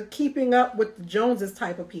represents the keeping up with the Joneses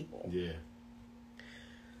type of people. Yeah.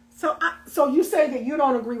 So you say that you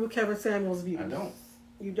don't agree with Kevin Samuels' views. I don't.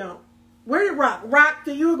 You don't. Where did Rock? Rock,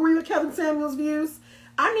 do you agree with Kevin Samuels' views?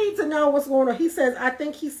 I need to know what's going on. I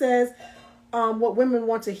think he says what women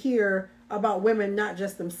want to hear about women, not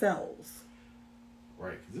just themselves.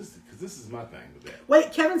 Right, because this is my thing with that.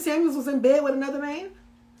 Wait, Kevin Samuels was in bed with another man?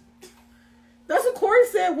 That's what Corey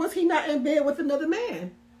said. Was he not in bed with another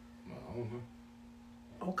man? No, I don't know.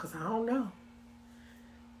 Oh, because I don't know.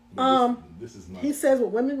 This is not. He says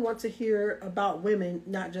what women want to hear about women,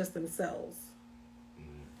 not just themselves.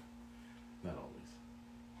 Not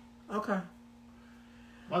always. Okay.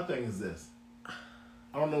 My thing is this.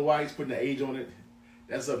 I don't know why he's putting the age on it.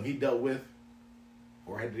 That's something he dealt with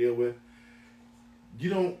or had to deal with. You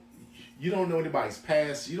don't know anybody's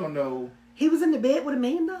past. You don't know. He was in the bed with a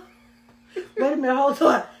man though? Wait a minute, hold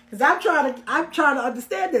on. Because I'm trying to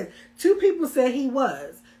understand this. Two people said he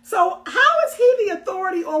was. So how is he the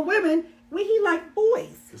authority on women when he like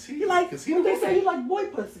boys? When they say he like boy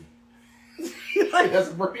pussy. That's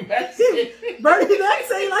what Bernie Mac said. Bernie Mac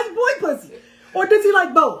say he like boy pussy. Or does he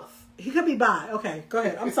like both? He could be bi. Okay, go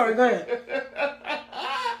ahead. I'm sorry, go ahead.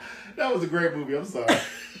 That was a great movie. I'm sorry.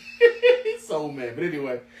 He's so mad. But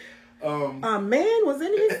anyway. A man was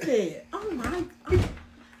in his bed. Oh my God.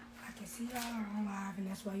 I can see y'all are on live, and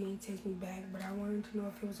that's why you didn't take me back. But I wanted to know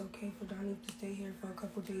if it was okay for Donnie to stay here for a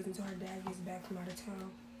couple days until her dad gets back from out of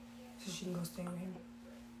town, so she can go stay with him.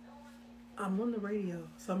 I'm on the radio,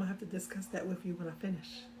 so I'm going to have to discuss that with you when I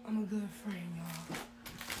finish. I'm a good friend, y'all.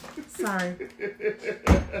 Sorry.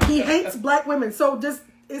 He hates black women. So is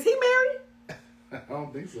he married? I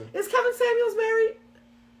don't think so. Is Kevin Samuels married?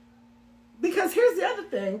 Because here's the other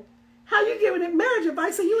thing. How you giving him marriage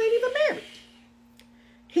advice and you ain't even married?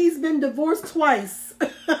 He's been divorced twice.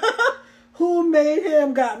 Who made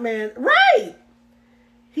him got man? Right.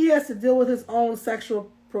 He has to deal with his own sexual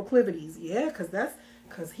proclivities. Yeah, because that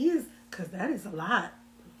is a lot.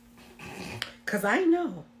 Because I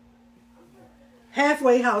know.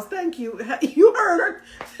 Halfway House, thank you. You heard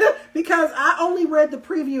her. Because I only read the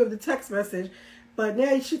preview of the text message. But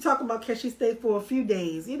now she talking about can she stay for a few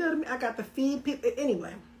days. You know what I mean? I got to feed people.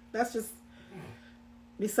 Anyway, that's just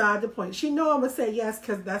beside the point. She know I'm going to say yes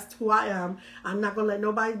because that's who I am. I'm not going to let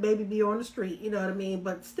nobody's baby be on the street. You know what I mean?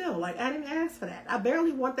 But still, like, I didn't ask for that. I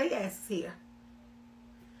barely want their asses here.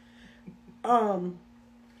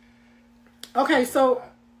 Okay, so,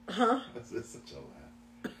 That's such a lie.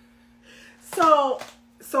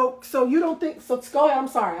 So you don't think, so go ahead, I'm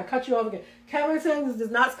sorry, I cut you off again. Kevin Samuels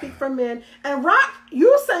does not speak for men. And Rock,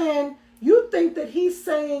 you saying, you think that he's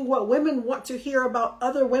saying what women want to hear about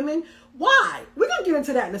other women? Why? We're going to get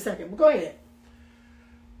into that in a second, but go ahead.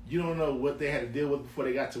 You don't know what they had to deal with before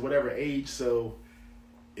they got to whatever age, so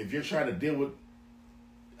if you're trying to deal with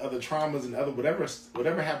other traumas and other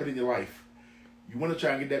whatever happened in your life, you want to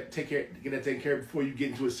try and get that taken care of before you get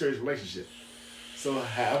into a serious relationship. So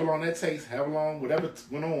however long that takes, whatever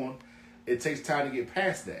went on, it takes time to get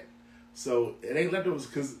past that. So it ain't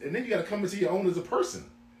leftovers, and then you got to come into your own as a person.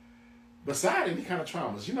 Beside any kind of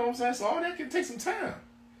traumas, you know what I'm saying? So all that can take some time.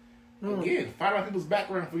 Again, find out people's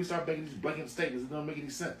background before you start making these blanket statements. It don't make any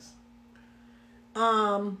sense.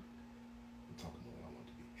 I'm talking more than I want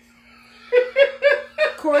to be.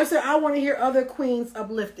 Corey said, I want to hear other queens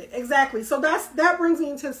uplifted. Exactly. So that brings me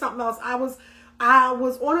into something else. I was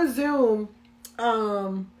on a Zoom.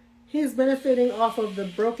 He's benefiting off of the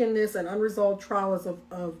brokenness and unresolved traumas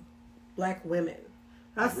of black women.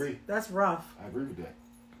 I agree. That's rough. I agree with that.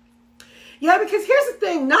 Yeah, because here's the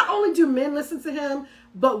thing. Not only do men listen to him,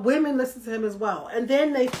 but women listen to him as well. And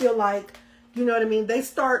then they feel like, you know what I mean? They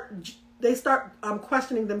start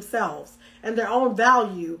questioning themselves and their own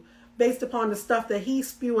value based upon the stuff that he's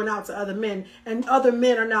spewing out to other men. And other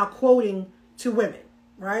men are now quoting to women,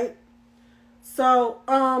 right? So,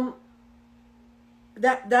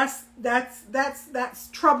 that's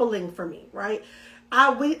troubling for me, right?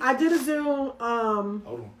 I did a Zoom. Hold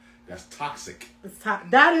on, that's toxic.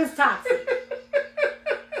 That is toxic.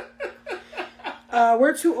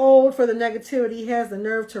 We're too old for the negativity. He has the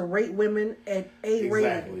nerve to rate women at A rating.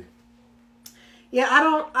 Exactly.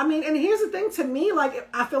 Yeah, and here's the thing to me, like,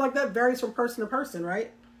 I feel like that varies from person to person,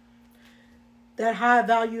 right? That high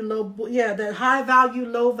value,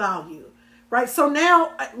 low value. Right, so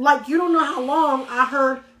now, like, you don't know how long I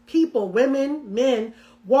heard people, women, men,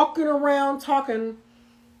 walking around talking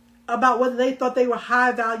about whether they thought they were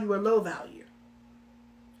high value or low value.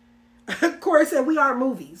 Corey said, we aren't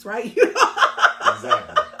movies, right?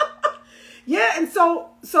 Exactly. Yeah, and so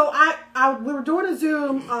we were doing a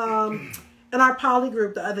Zoom, in our poly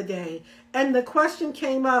group the other day, and the question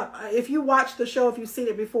came up. If you watched the show, if you've seen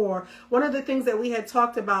it before, one of the things that we had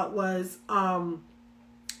talked about was,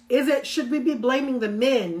 should we be blaming the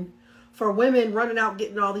men for women running out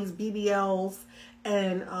getting all these BBLs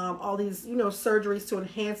and all these, surgeries to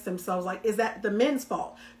enhance themselves? Like, is that the men's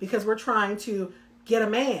fault? Because we're trying to get a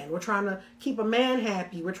man. We're trying to keep a man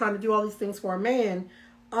happy. We're trying to do all these things for a man.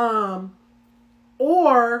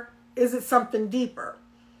 Or is it something deeper?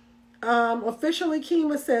 Officially,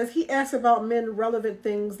 Kima says he asks about men relevant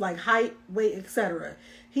things like height, weight, etc.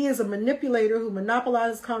 He is a manipulator who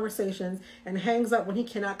monopolizes conversations and hangs up when he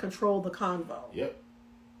cannot control the convo. Yep.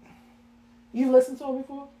 You listened to him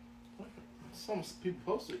before? Some people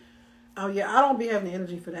post it. Oh yeah, I don't be having the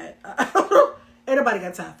energy for that. Ain't nobody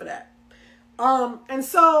got time for that. And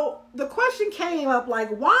so the question came up, like,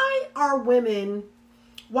 why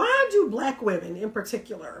do black women in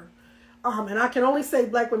particular, and I can only say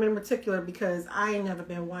black women in particular because I ain't never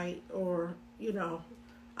been white or,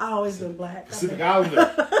 I always been black. Pacific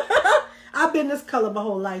Islander. I've been this color my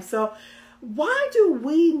whole life. So why do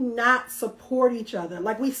we not support each other?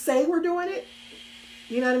 Like, we say we're doing it,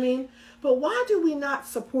 you know what I mean? But why do we not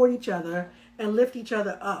support each other and lift each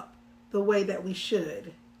other up the way that we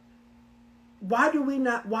should? Why are we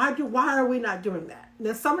not doing that?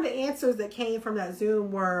 Now, some of the answers that came from that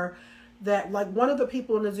Zoom were that, like, one of the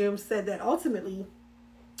people in the Zoom said that ultimately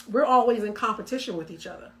we're always in competition with each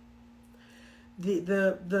other.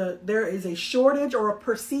 There is a shortage or a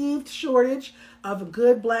perceived shortage of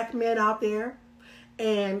good black men out there.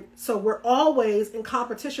 And so we're always in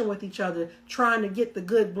competition with each other, trying to get the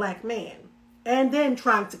good black man and then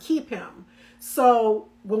trying to keep him. So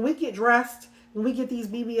when we get dressed, when we get these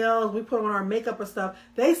BBLs, we put on our makeup and stuff,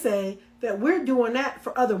 they say that we're doing that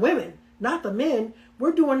for other women, not the men.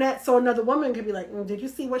 We're doing that so another woman can be like, did you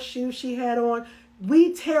see what shoes she had on?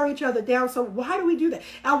 We tear each other down. So why do we do that?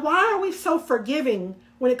 And why are we so forgiving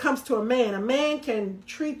when it comes to a man? A man can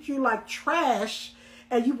treat you like trash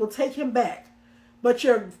and you will take him back. But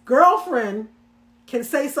your girlfriend can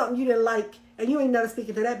say something you didn't like and you ain't never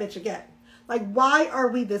speaking to that bitch again. Like, why are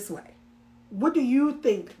we this way? What do you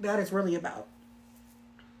think that is really about?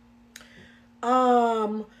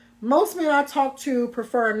 Most men I talk to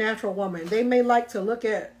prefer a natural woman. They may like to look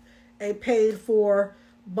at a paid for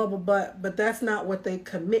bubble butt, but that's not what they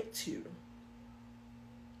commit to.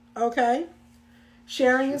 Okay?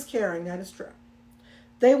 Sharing is caring. That is true.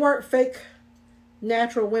 They weren't fake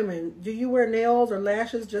natural women. Do you wear nails or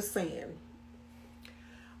lashes? Just saying.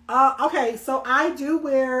 Okay, so I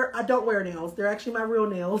don't wear nails. They're actually my real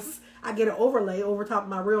nails. I get an overlay over top of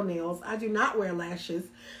my real nails. I do not wear lashes.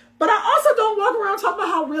 But I also don't walk around talking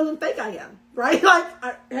about how real and fake I am, right? Like,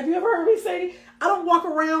 have you ever heard me say, I don't walk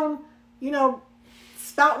around,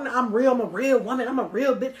 spouting I'm real, I'm a real woman, I'm a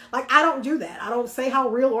real bitch. Like, I don't do that. I don't say how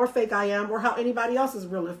real or fake I am or how anybody else is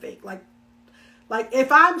real or fake. Like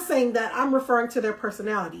if I'm saying that, I'm referring to their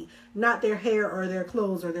personality, not their hair or their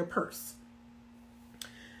clothes or their purse.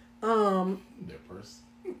 Their purse?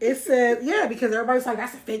 It said, yeah, because everybody's like,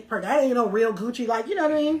 that's a fake purse. That ain't no real Gucci. Like, you know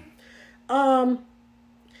what I mean?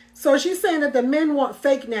 So she's saying that the men want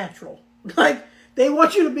fake natural. Like, they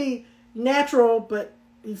want you to be natural, but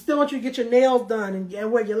you still want you to get your nails done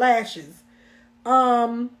and wear your lashes. I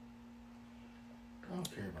don't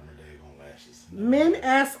care about no daggone lashes. No. Men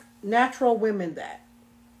ask natural women that.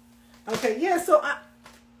 Okay, yeah, so I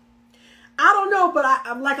don't know, but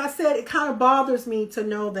like I said, it kind of bothers me to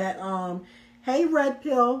know that, hey, Red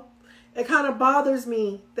Pill, it kind of bothers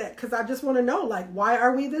me that, because I just want to know, like, why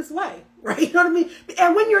are we this way? Right? You know what I mean?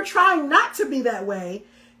 And when you're trying not to be that way,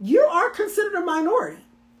 you are considered a minority.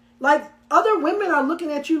 Like, other women are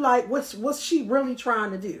looking at you like, what's she really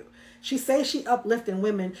trying to do? She says she uplifting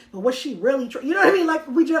women, but what's she really you know what I mean? Like,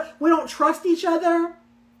 we don't trust each other.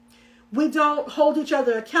 We don't hold each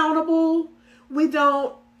other accountable. We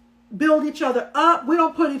don't build each other up. We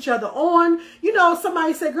don't put each other on.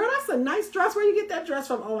 Somebody said, girl, that's a nice dress. Where you get that dress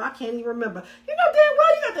from? Oh, I can't even remember. You know damn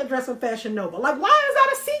well you got that dress from Fashion Nova. Like, why is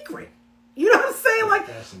that a secret? You know what I'm saying? Like,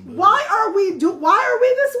 why are we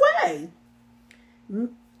this way?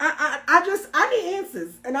 I need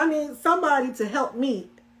answers, and I need somebody to help me.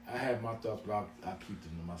 I have my thoughts, but I keep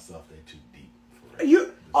them to myself. They're too deep.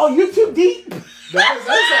 You too deep? No,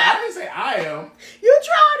 I didn't say I am. You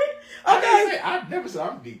tried it. Okay. I never said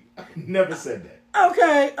I'm deep. I never said that.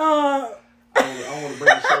 Okay. I want to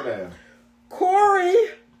bring the show down.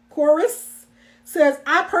 Chorus says,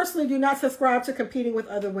 I personally do not subscribe to competing with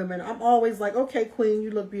other women. I'm always like, okay, queen,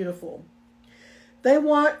 you look beautiful. They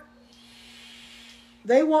want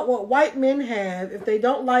what white men have. If they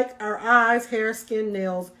don't like our eyes, hair, skin,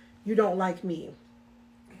 nails, you don't like me.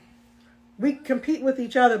 We compete with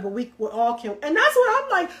each other, but we all can. And that's what I'm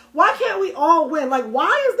like, why can't we all win? Like,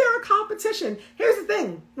 why is there a competition? Here's the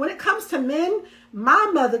thing. When it comes to men, my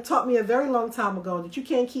mother taught me a very long time ago that you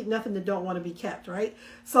can't keep nothing that don't want to be kept, right?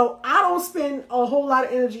 So I don't spend a whole lot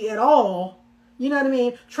of energy at all, you know what I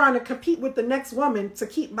mean, trying to compete with the next woman to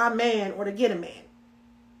keep my man or to get a man.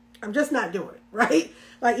 I'm just not doing it, right?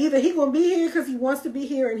 Like, either he gonna be here because he wants to be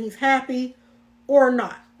here and he's happy, or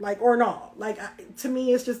not. Like, or not. Like, to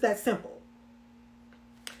me, it's just that simple.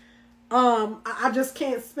 I just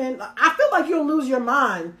can't spend, I feel like you'll lose your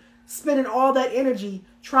mind spending all that energy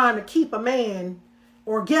trying to keep a man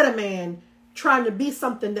or get a man, trying to be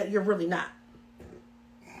something that you're really not.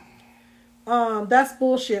 That's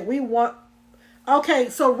bullshit. We want, okay,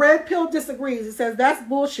 so Red Pill disagrees. It says that's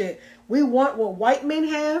bullshit. We want what white men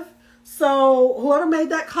have. So whoever made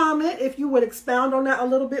that comment, if you would expound on that a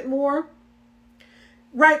little bit more.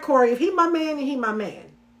 Right, Corey, if he my man, then he my man.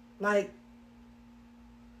 Like,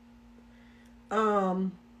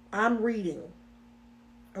 I'm reading.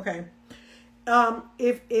 Okay.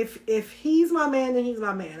 If he's my man, then he's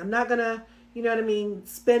my man. I'm not gonna, you know what I mean,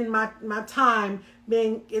 spend my time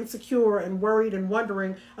being insecure and worried and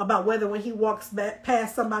wondering about whether when he walks back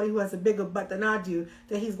past somebody who has a bigger butt than I do,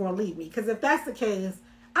 that he's gonna leave me. Because if that's the case,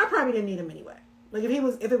 I probably didn't need him anyway. Like,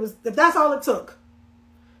 if that's all it took,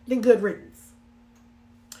 then good riddance.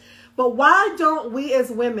 But why don't we as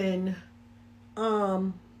women,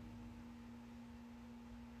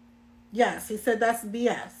 yes, he said that's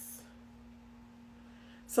BS.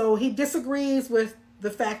 So he disagrees with the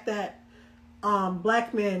fact that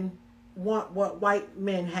black men want what white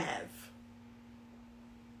men have.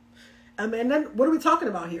 And then what are we talking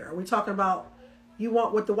about here? Are we talking about you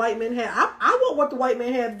want what the white men have? I want what the white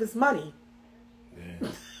men have, this money. Yeah.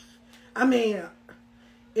 I mean,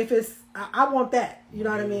 if it's, I want that. You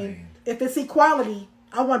know what I mean? If it's equality,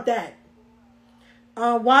 I want that.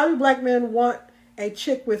 Why do black men want a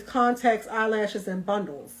chick with contacts, eyelashes, and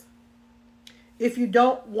bundles if you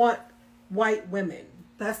don't want white women?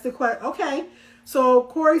 That's the question. Okay. So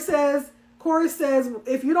Corey says,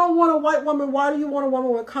 if you don't want a white woman, why do you want a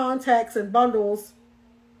woman with contacts and bundles?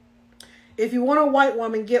 If you want a white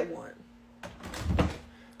woman, get one.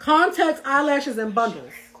 Contacts, eyelashes, and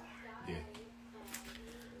bundles.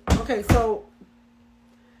 Okay, so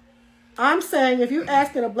I'm saying if you're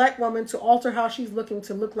asking a black woman to alter how she's looking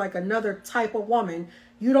to look like another type of woman,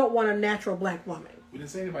 you don't want a natural black woman. We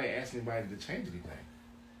didn't say anybody asked anybody to change anything.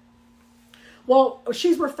 Well,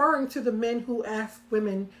 she's referring to the men who ask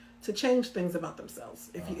women to change things about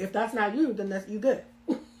themselves. If that's not you, then that's you good.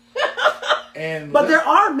 But there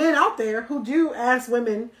are men out there who do ask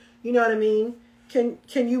women, you know what I mean? Can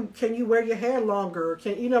you wear your hair longer?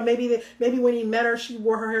 Maybe when he met her, she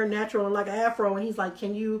wore her hair natural and like an afro, and he's like,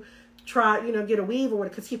 can you try, get a weave or whatever,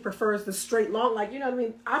 because he prefers the straight long, like, you know what I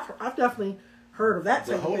mean? I've definitely heard of that.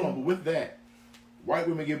 But hold on, but with that, white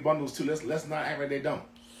women get bundles too. Let's not act like they don't.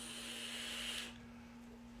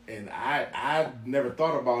 And I never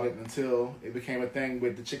thought about it until it became a thing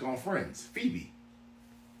with the chick on Friends, Phoebe,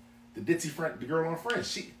 the ditzy friend, the girl on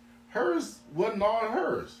Friends. Hers wasn't all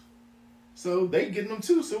hers, so they getting them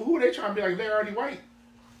too. So who are they trying to be like? They're already white.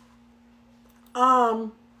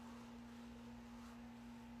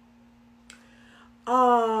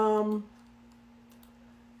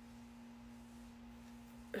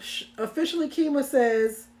 Officially, Kima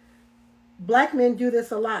says black men do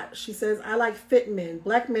this a lot. She says, I like fit men.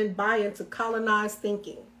 Black men buy into colonized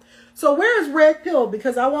thinking. So where is Red Pill?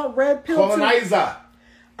 Because I want Red Pill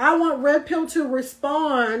I want Red Pill to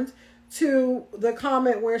respond to the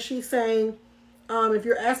comment where she's saying, if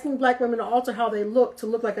you're asking black women to alter how they look to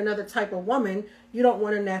look like another type of woman, you don't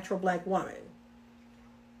want a natural black woman.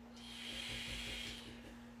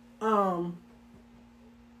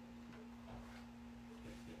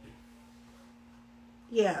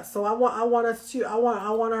 Yeah, so I want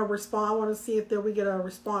to respond. I want to see if we get a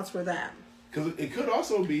response for that. Because it could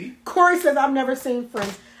also be. Corey says, I've never seen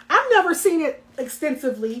Friends. I've never seen it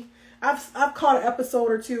extensively. I've caught an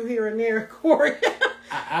episode or two here and there, Corey.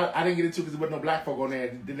 I didn't get into it because there wasn't no black folk on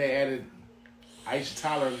there. Then they added Aisha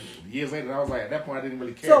Tyler years later, and I was like, at that point, I didn't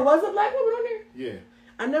really care. So was a black woman on there? Yeah.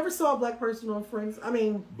 I never saw a black person on Friends. I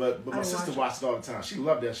mean, but my sister watched it all the time. She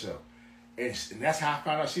loved that show, and that's how I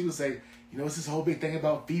found out. She would say, it's this whole big thing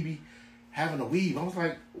about Phoebe having a weave. I was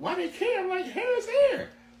like, why they care? I'm like, hair is hair.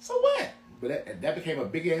 So what? But that became a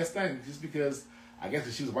big ass thing just because I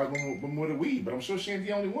guess she was a white woman with a weave. But I'm sure she ain't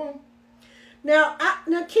the only one. Now,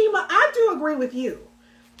 Kima, I do agree with you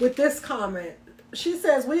with this comment. She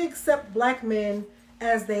says we accept black men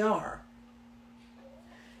as they are.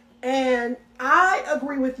 And I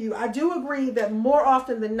agree with you. I do agree that more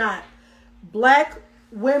often than not, black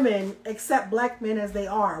women accept black men as they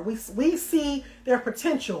are. We see their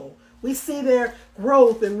potential. We see their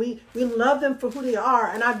growth, and we love them for who they are.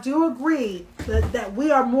 And I do agree that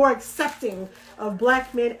we are more accepting of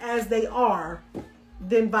black men as they are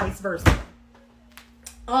than vice versa.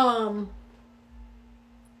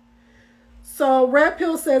 So Red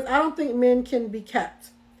Pill says, I don't think men can be kept,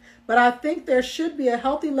 but I think there should be a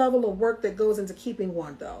healthy level of work that goes into keeping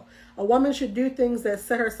one, though. A woman should do things that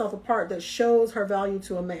set herself apart, that shows her value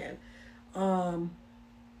to a man.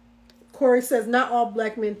 Corey says, not all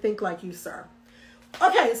black men think like you, sir.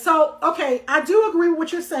 Okay, so, I do agree with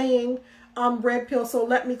what you're saying, Red Pill, so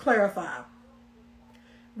let me clarify.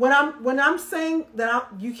 When I'm saying that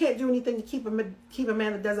you can't do anything to keep a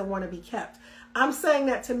man that doesn't want to be kept, I'm saying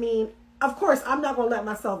that to mean, of course, I'm not going to let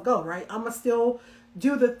myself go, right? I'm going to still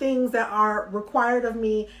do the things that are required of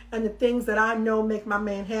me and the things that I know make my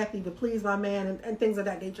man happy, to please my man, and things of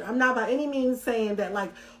that nature. I'm not by any means saying that,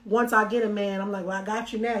 like, once I get a man, I'm like, well, I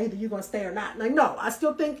got you now, either you're going to stay or not. Like, no, I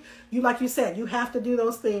still think you, like you said, you have to do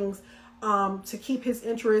those things to keep his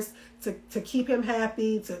interest, to keep him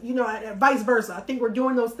happy, to, you know, vice versa. I think we're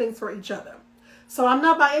doing those things for each other. So I'm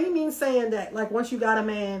not by any means saying that, like, once you got a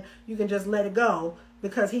man, you can just let it go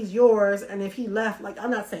because he's yours, and if he left, like, I'm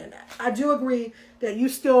not saying that. I do agree that you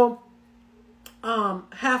still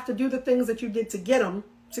have to do the things that you did to get him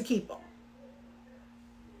to keep him.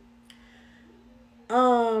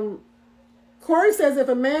 Corey says, if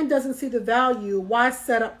a man doesn't see the value, why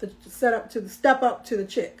step up to the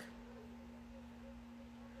chick?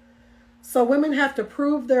 So women have to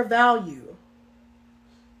prove their value.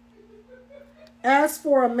 As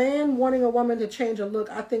for a man wanting a woman to change a look,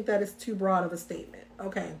 I think that is too broad of a statement.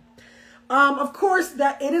 Okay. Of course,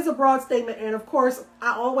 that it is a broad statement. And of course,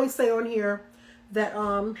 I always say on here that,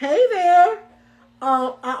 hey there.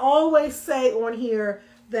 I always say on here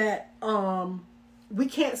that we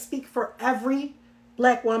can't speak for every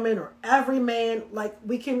black woman or every man. Like,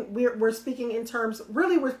 we're speaking in terms,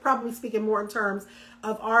 really, we're probably speaking more in terms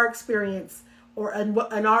of our experience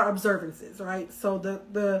and our observances, right? So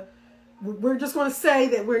we're just going to say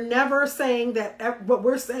that we're never saying that what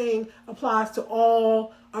we're saying applies to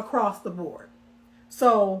all across the board.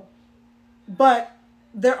 So, but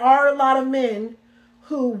there are a lot of men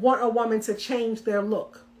who want a woman to change their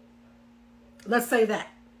look. Let's say that.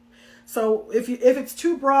 So if it's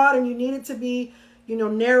too broad and you need it to be, you know,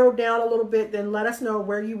 narrowed down a little bit, then let us know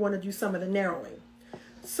where you want to do some of the narrowing.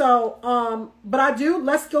 So, but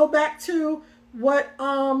let's go back to what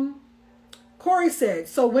Corey said.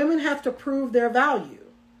 So women have to prove their value.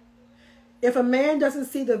 If a man doesn't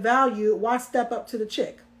see the value, why step up to the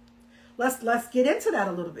chick? Let's get into that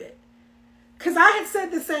a little bit. Because I had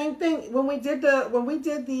said the same thing when we did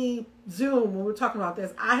the Zoom, when we were talking about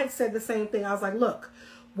this. I had said the same thing. I was like, look,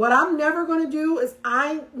 what I'm never going to do is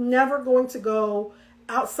I'm never going to go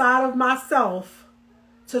outside of myself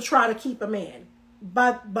to try to keep a man.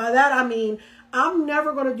 But by that, I mean, I'm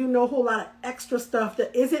never going to do no whole lot of extra stuff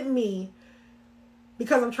that isn't me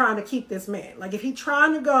because I'm trying to keep this man. Like, if he's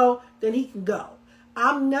trying to go, then he can go.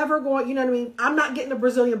 I'm never going, you know what I mean? I'm not getting a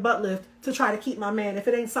Brazilian butt lift to try to keep my man if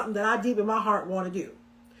it ain't something that I deep in my heart want to do.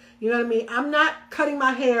 You know what I mean? I'm not cutting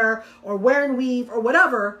my hair or wearing weave or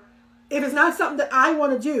whatever if it's not something that I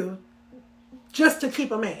want to do just to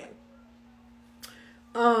keep a man.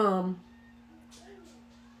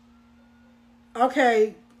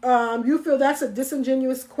 Okay. You feel that's a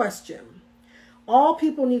disingenuous question. All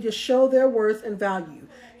people need to show their worth and value.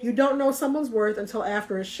 You don't know someone's worth until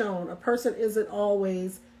after it's shown. A person isn't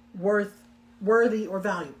always worthy or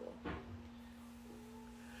valuable.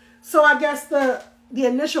 So I guess the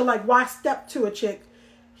initial, like, why step to a chick?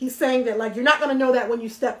 He's saying that, like, you're not going to know that when you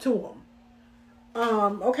step to him.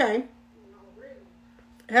 Okay.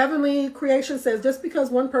 Heavenly Creation says, just because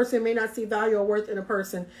one person may not see value or worth in a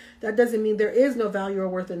person, that doesn't mean there is no value or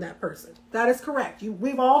worth in that person. That is correct.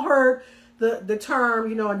 We've all heard the term,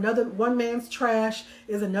 you know, one man's trash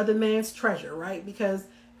is another man's treasure, right? Because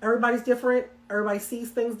everybody's different. Everybody sees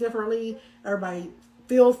things differently. Everybody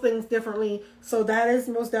feels things differently. So that is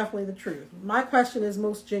most definitely the truth. My question is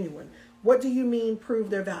most genuine. What do you mean prove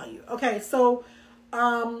their value? Okay, so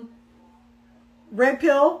Red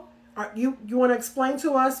Pill, you want to explain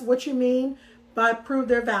to us what you mean by prove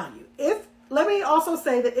their value? Let me also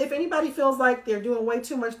say that if anybody feels like they're doing way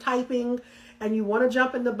too much typing and you want to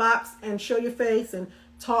jump in the box and show your face and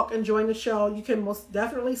talk and join the show, you can most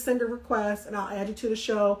definitely send a request and I'll add you to the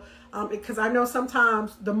show. Because I know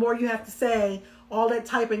sometimes the more you have to say, all that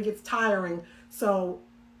typing gets tiring. So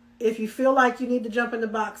if you feel like you need to jump in the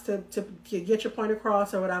box to get your point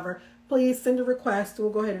across or whatever, please send a request.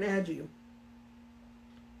 We'll go ahead and add you.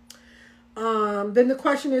 Then the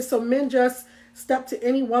question is, so men just step to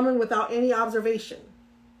any woman without any observation?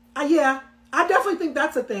 Yeah, I definitely think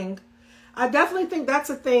that's a thing. I definitely think that's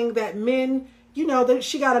a thing that men, you know, that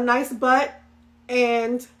she got a nice butt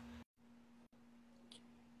and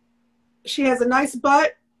she has a nice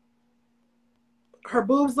butt. Her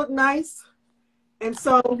boobs look nice. And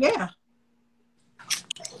so, yeah.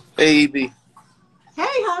 Hey, Evie. Hey,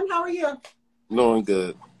 hon, how are you? Doing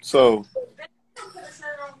good. So,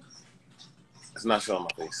 it's not showing my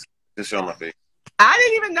face. It's showing my face. I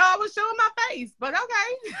didn't even know I was showing my face, but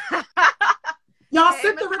okay. Y'all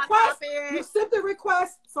sent the request. You sent the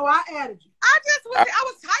request, so I added you. I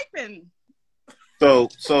was typing.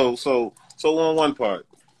 So on one part,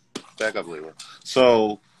 back up, Leila.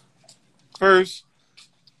 So, first,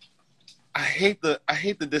 I hate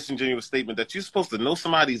the disingenuous statement that you're supposed to know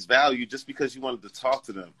somebody's value just because you wanted to talk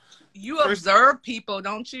to them. You observe people,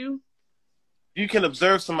 don't you? You can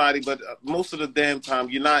observe somebody, but most of the damn time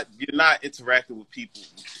you're not interacting with people.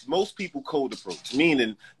 Most people cold approach,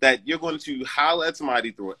 meaning that you're going to holler at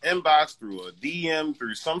somebody through an inbox, through a DM,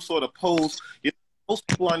 through some sort of post. Most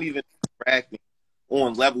people aren't even interacting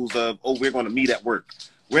on levels of, oh, we're going to meet at work.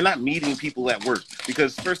 We're not meeting people at work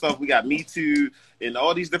because, first off, we got Me Too and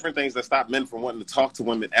all these different things that stop men from wanting to talk to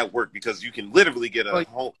women at work because you can literally get a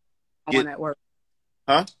home. At work.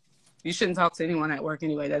 Huh? You shouldn't talk to anyone at work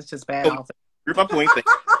anyway. That's just bad. Group my point.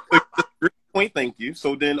 Thank you.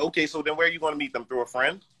 So then where are you going to meet them? Through a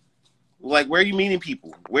friend? Like, where are you meeting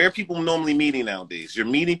people? Where are people normally meeting nowadays? You're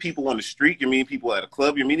meeting people on the street. You're meeting people at a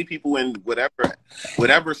club. You're meeting people in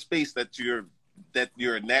whatever space that you're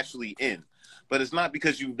naturally in. But it's not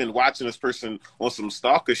because you've been watching this person on some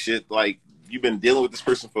stalker shit. Like, you've been dealing with this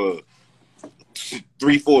person for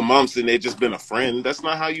 3-4 months and they've just been a friend. That's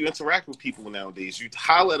not how you interact with people nowadays. You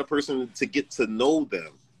holler at a person to get to know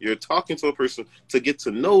them. You're talking to a person to get to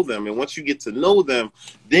know them. And once you get to know them,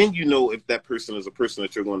 then you know if that person is a person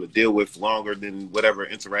that you're going to deal with longer than whatever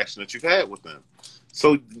interaction that you've had with them.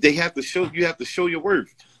 So you have to show your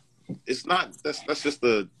worth. It's not, that's just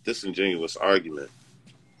a disingenuous argument.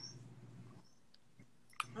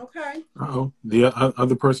 Okay. Uh-oh. The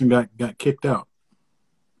other person got kicked out.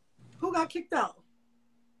 Who got kicked out?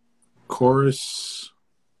 Chorus.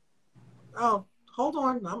 Oh, hold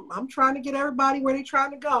on. I'm trying to get everybody where they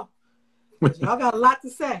trying to go. Y'all got a lot to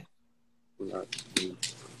say. I'm not.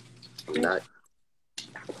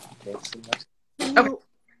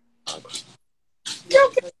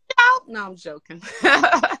 Joking. No, I'm joking.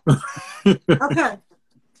 Okay.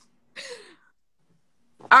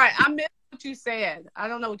 All right, I missed what you said. I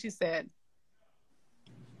don't know what you said.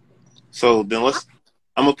 So then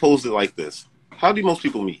I'm going to pose it like this. How do most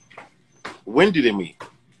people meet? When do they meet?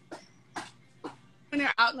 When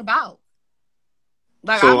they're out and about.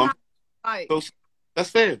 Like, so so that's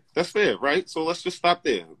fair, right? So let's just stop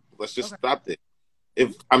there. Stop there.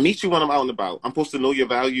 If I meet you when I'm out and about, I'm supposed to know your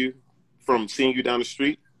value from seeing you down the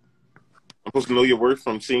street. I'm supposed to know your worth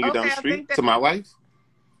from seeing you down the street to my life.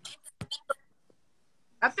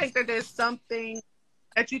 I think that there's something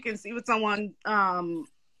that you can see with someone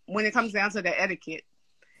when it comes down to the etiquette.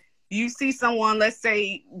 You see someone, let's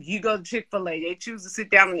say you go to Chick-fil-A, they choose to sit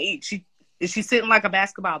down and eat. Is she sitting like a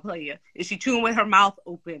basketball player? Is she chewing with her mouth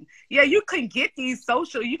open? Yeah, you can get you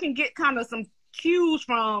can get kind of some cues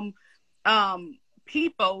from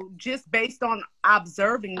people just based on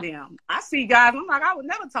observing them. I see guys, I'm like, I would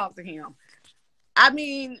never talk to him. I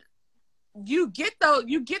mean, you get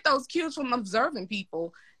those cues from observing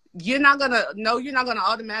people. You're not gonna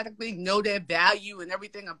automatically know their value and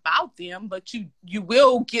everything about them, but you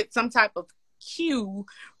will get some type of cue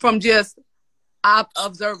from just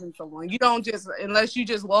observing someone. You don't just, unless you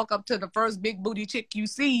just walk up to the first big booty chick you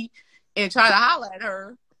see and try to holler at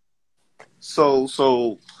her. So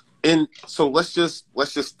let's just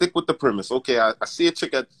stick with the premise. Okay, I see a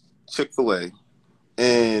chick at Chick-fil-A,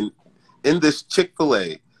 and in this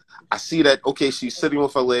Chick-fil-A, I see that, okay, she's sitting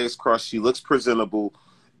with her legs crossed, she looks presentable,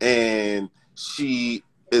 and she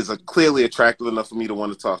is clearly attractive enough for me to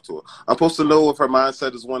want to talk to her. I'm supposed to know if her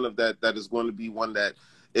mindset is one of that is going to be one that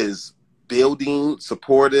is building,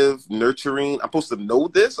 supportive, nurturing. I'm supposed to know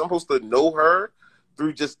this. I'm supposed to know her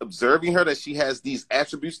through just observing her, that she has these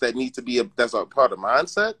attributes that need to be that's a part of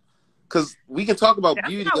mindset. Because we can talk about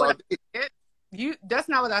beauty all day. That's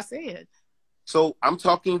not what I said. So I'm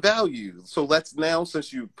talking value. So let's now,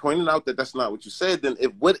 since you pointed out that that's not what you said, then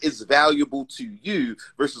what is valuable to you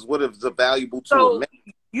versus what is valuable to a man?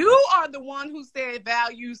 You are the one who said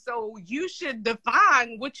value, so you should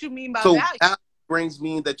define what you mean by value. Value brings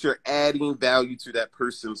me that you're adding value to that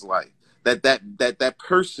person's life. that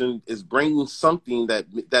person is bringing something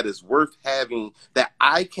that is worth having, that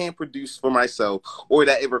I can't produce for myself, or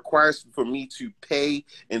that it requires for me to pay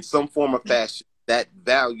in some form of fashion that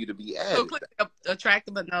value to be added. So clearly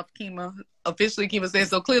attractive enough, Kima. Officially, Kima says,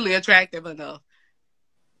 so clearly attractive enough.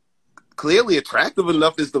 Clearly attractive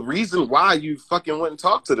enough is the reason why you fucking went and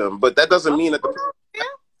talked to them. But that doesn't mean that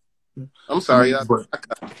I'm sorry,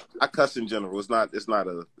 I cuss in general. It's not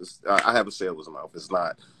I have a sailor's mouth.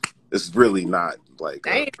 It's really not like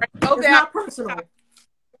it's not personal.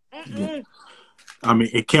 Yeah. I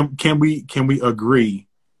mean, can we agree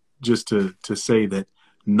just to say that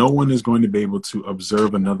no one is going to be able to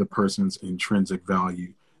observe another person's intrinsic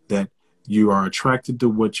value, that you are attracted to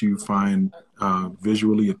what you find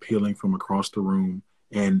visually appealing from across the room.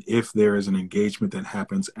 And if there is an engagement that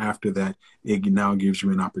happens after that, it now gives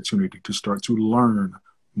you an opportunity to start to learn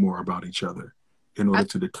more about each other in order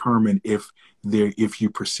to determine if you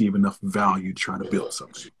perceive enough value to try to build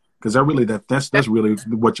something. Because that's really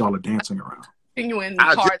what y'all are dancing around. Genuine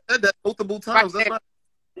I part. just said that multiple times.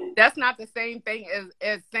 That's not the same thing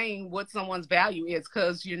as saying what someone's value is,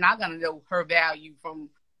 because you're not going to know her value from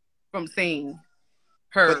seeing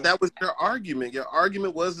her. But that was your argument. Your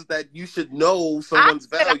argument was that you should know someone's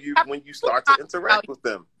value when you start to interact with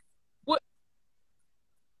them. What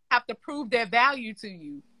have to prove their value to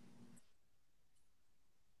you?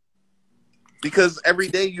 Because every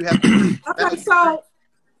day you have to. Okay, so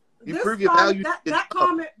you prove your value. That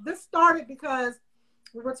comment. This started because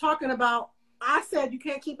we were talking about. I said you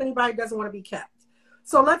can't keep anybody who doesn't want to be kept.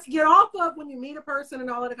 So let's get off of when you meet a person and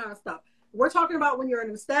all that kind of stuff. We're talking about when you're in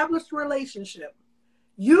an established relationship.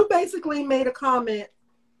 You basically made a comment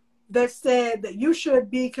that said that you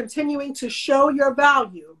should be continuing to show your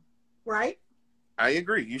value, right? I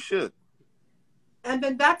agree. You should. And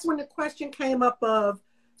then that's when the question came up of,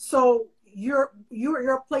 so you're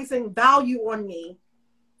placing value on me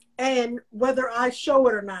and whether I show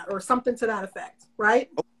it or not, or something to that effect, right?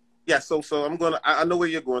 Yeah, so I know where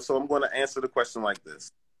you're going, so I'm going to answer the question like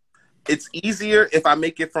this. It's easier if I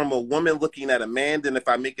make it from a woman looking at a man than if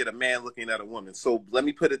I make it a man looking at a woman. So let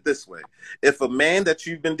me put it this way. If a man that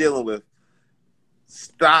you've been dealing with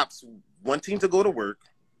stops wanting to go to work,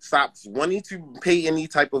 stops wanting to pay any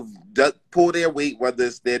type of pull their weight, whether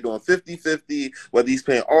it's they're doing 50-50, whether he's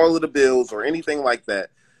paying all of the bills or anything like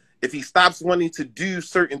that, if he stops wanting to do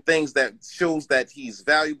certain things that shows that he's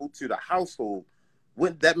valuable to the household,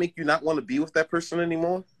 wouldn't that make you not want to be with that person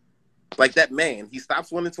anymore? Like that man, he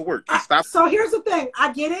stops wanting to work. He stops. So here's the thing.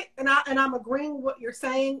 I get it, and I'm agreeing with what you're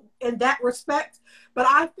saying in that respect. But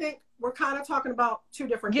I think we're kind of talking about two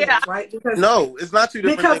different things, right? Because no, it's not two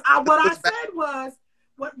different things. Because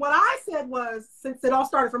what I said was, since it all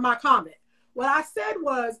started from my comment, what I said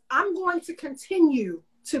was, I'm going to continue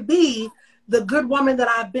to be the good woman that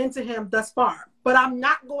I've been to him thus far. But I'm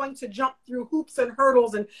not going to jump through hoops and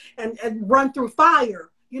hurdles and run through fire.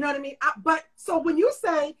 You know what I mean? But so when you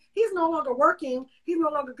say he's no longer working, he's no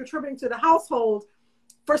longer contributing to the household,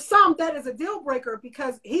 for some, that is a deal breaker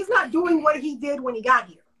because he's not doing what he did when he got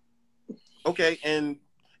here. Okay.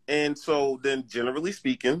 And so then generally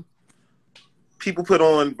speaking, people put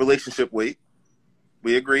on relationship weight.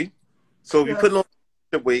 We agree. So if you put on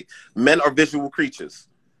relationship weight, men are visual creatures.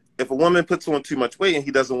 If a woman puts on too much weight and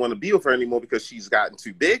he doesn't want to be with her anymore because she's gotten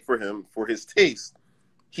too big for him, for his taste,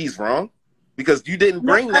 he's wrong. Because you didn't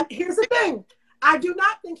bring that. Here's the thing. I do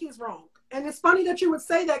not think he's wrong. And it's funny that you would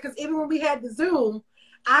say that because even when we had the Zoom,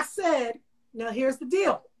 I said, now here's the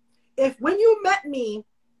deal. When you met me,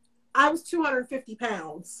 I was 250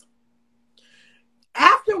 pounds.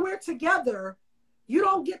 After we're together, you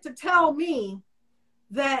don't get to tell me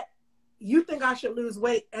that you think I should lose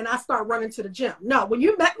weight and I start running to the gym. No, when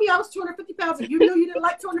you met me, I was 250 pounds. If you knew you didn't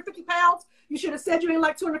like 250 pounds, you should have said you didn't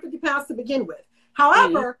like 250 pounds to begin with.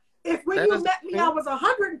 However, if when you met me, I was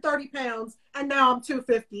 130 pounds and now I'm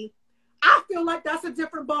 250, I feel like that's a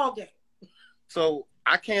different ballgame. So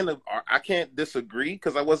I can't disagree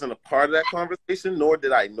because I wasn't a part of that conversation, nor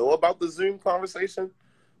did I know about the Zoom conversation.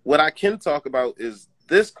 What I can talk about is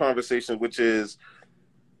this conversation, which is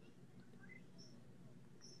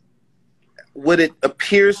what it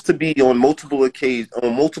appears to be on multiple occasions,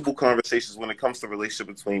 on multiple conversations when it comes to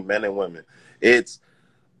relationship between men and women. It's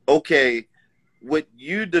okay. What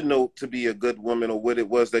you denote to be a good woman or what it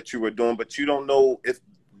was that you were doing, but you don't know if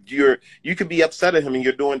you could be upset at him and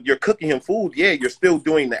you're cooking him food. Yeah, you're still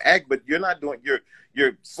doing the act, but you're not doing,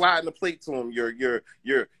 you're sliding the plate to him. You're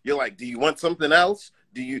like, do you want something else?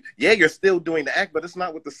 You're still doing the act, but it's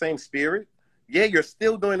not with the same spirit. Yeah, you're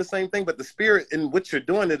still doing the same thing, but the spirit in what you're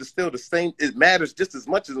doing, it is still the same. It matters just as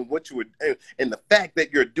much as what you were, and the fact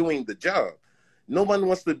that you're doing the job. No one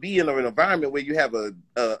wants to be in an environment where you have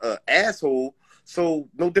a asshole. So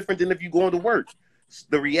no different than if you go to work.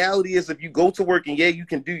 The reality is, if you go to work and you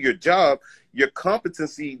can do your job, your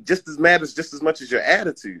competency matters just as much as your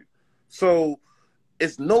attitude. So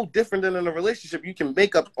it's no different than in a relationship. You can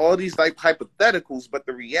make up all these like hypotheticals, but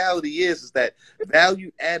the reality is that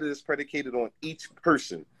value added is predicated on each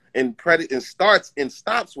person and starts and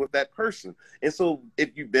stops with that person. And so if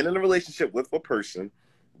you've been in a relationship with a person,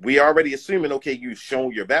 we already assuming, okay, you've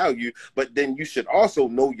shown your value, but then you should also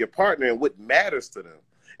know your partner and what matters to them.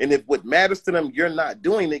 And if what matters to them, you're not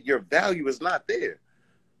doing it, your value is not there.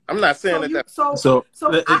 I'm not saying so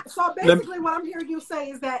basically what I'm hearing you say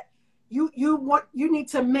is that you need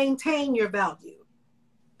to maintain your value.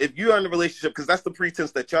 If you're in a relationship, because that's the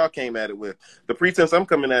pretense that y'all came at it with. The pretense I'm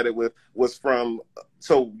coming at it with was from,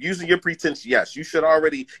 so using your pretense, yes, you should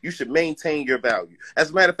maintain your value. As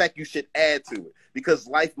a matter of fact, you should add to it, because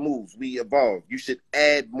life moves, we evolve. You should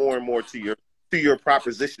add more and more to your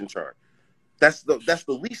proposition chart. That's the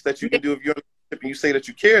least that you can do if you're in a relationship and you say that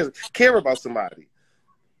you care about somebody.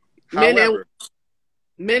 However,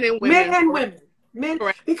 men and women.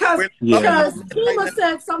 Because Kima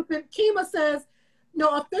said something. Kima says,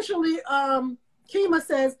 no, officially, Kima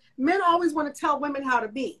says men always want to tell women how to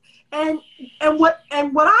be, and what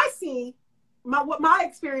I see, what my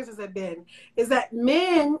experiences have been is that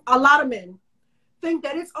a lot of men think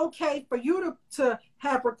that it's okay for you to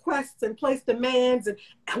have requests and place demands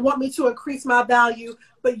and want me to increase my value,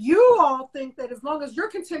 but you all think that as long as you're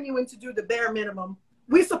continuing to do the bare minimum,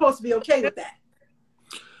 we're supposed to be okay with that.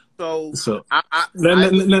 So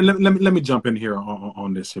let me jump in here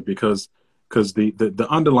on this here, because the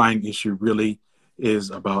underlying issue really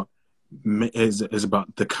is about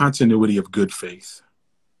the continuity of good faith.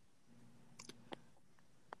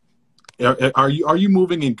 Are you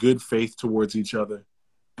moving in good faith towards each other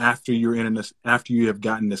after you have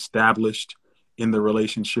gotten established in the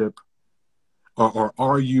relationship, or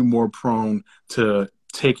are you more prone to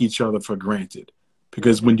take each other for granted?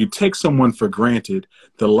 Because when you take someone for granted,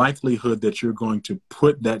 the likelihood that you're going to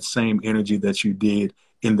put that same energy that you did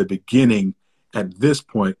in the beginning at this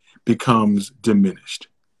point becomes diminished.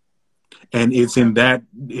 And it's in that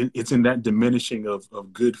diminishing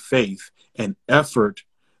of good faith and effort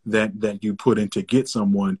that you put in to get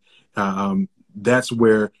someone, that's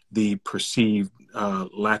where the perceived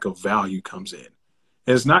lack of value comes in.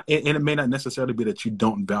 It's not, and it may not necessarily be that you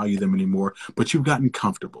don't value them anymore, but you've gotten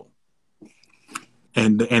comfortable.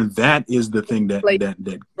 And that is the thing that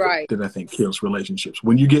I think kills relationships.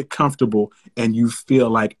 When you get comfortable and you feel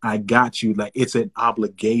like I got you, like it's an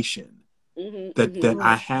obligation that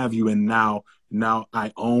I have you, and now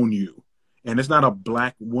I own you. And it's not a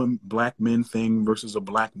black men thing versus a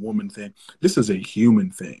black woman thing. This is a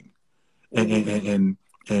human thing. And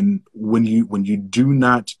when you do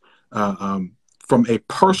not, from a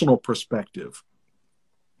personal perspective,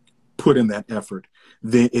 put in that effort,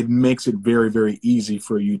 then it makes it very, very easy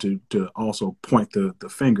for you to also point the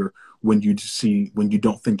finger when you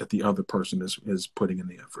don't think that the other person is putting in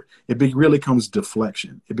the effort. It really becomes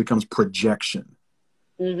deflection. It becomes projection.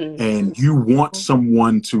 And you want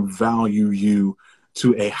someone to value you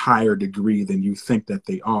to a higher degree than you think that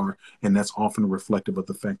they are. And that's often reflective of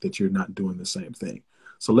the fact that you're not doing the same thing.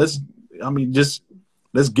 So let's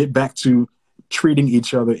get back to treating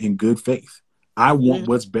each other in good faith. I want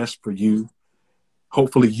what's best for you.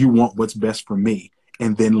 Hopefully you want what's best for me.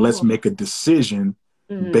 And then let's make a decision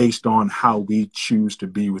based on how we choose to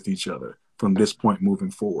be with each other from this point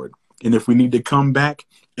moving forward. And if we need to come back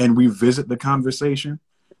and revisit the conversation,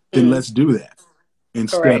 then let's do that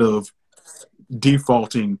instead of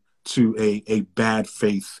defaulting to a bad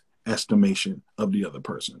faith estimation of the other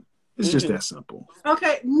person. It's just that simple.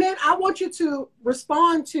 Okay, men, I want you to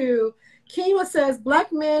respond to Kima says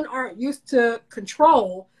black men aren't used to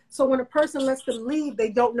control, so when a person lets them leave, they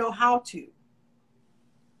don't know how to.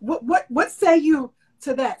 What say you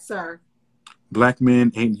to that, sir? Black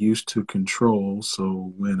men ain't used to control,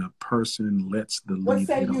 so when a person lets the lead, what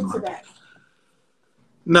say you to that?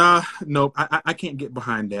 Nah, no, I can't get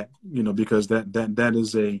behind that, because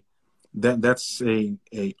that's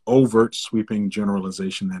a overt sweeping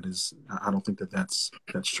generalization. That is, I don't think that's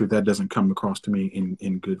true. That doesn't come across to me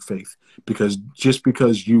in good faith, because just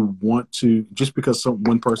because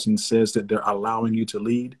one person says that they're allowing you to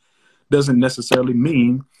lead doesn't necessarily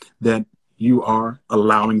mean that you are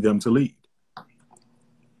allowing them to lead.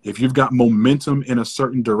 If you've got momentum in a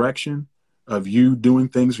certain direction of you doing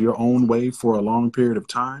things your own way for a long period of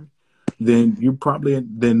time, then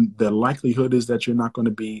the likelihood is that you're not going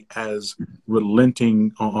to be as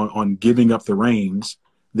relenting on giving up the reins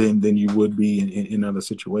than you would be in other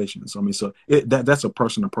situations. I mean, so that's a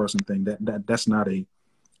person to person thing. That's not a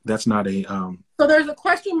So there's a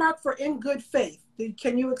question mark for in good faith.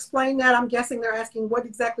 Can you explain that? I'm guessing they're asking, what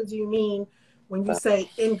exactly do you mean when you say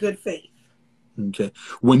in good faith? Okay.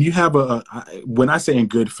 When you have when I say in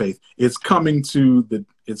good faith, it's coming to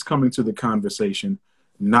the conversation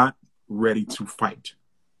not ready to fight.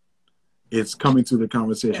 It's coming to the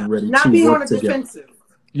conversation ready not to being work on the together. defensive.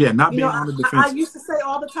 Yeah, not being on the defensive. I used to say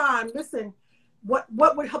all the time, listen, what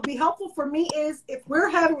would be helpful for me is if we're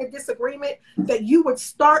having a disagreement, that you would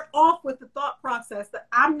start off with the thought process that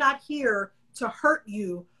I'm not here to hurt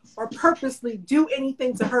you or purposely do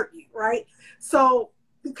anything to hurt you, right? So,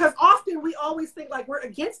 because often we always think like we're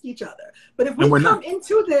against each other. But if we come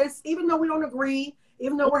into this, even though we don't agree,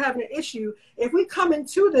 even though we're having an issue, if we come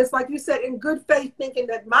into this, like you said, in good faith, thinking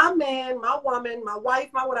that my man, my woman, my wife,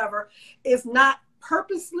 my whatever, is not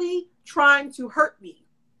purposely trying to hurt me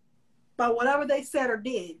by whatever they said or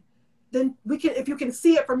did, then we can, if you can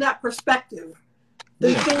see it from that perspective,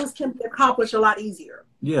 then things can be accomplished a lot easier.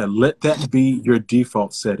 Yeah, let that be your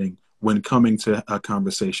default setting when coming to a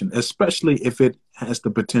conversation, especially if it has the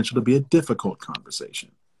potential to be a difficult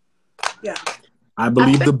conversation. Yeah. I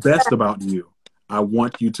believe the best about you. I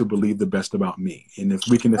want you to believe the best about me. And if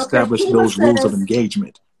we can establish those rules of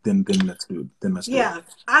engagement, then let's do it. Yeah,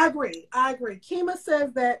 I agree. Kima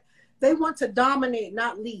says that they want to dominate,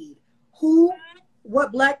 not lead.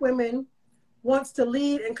 What black women wants to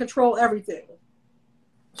lead and control everything?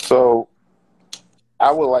 So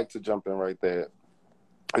I would like to jump in right there.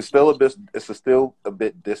 It's still a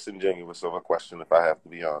bit disingenuous of a question, if I have to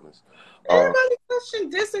be honest. Everybody question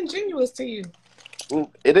disingenuous to you.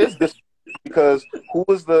 It is this because who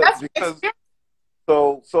is the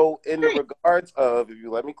so in the regards of, if you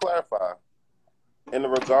let me clarify, in the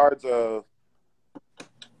regards of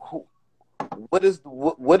what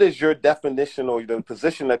is your definition or the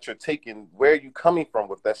position that you're taking? Where are you coming from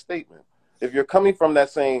with that statement? If you're coming from that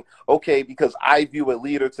saying, okay, because I view a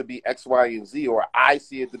leader to be X, Y, and Z, or I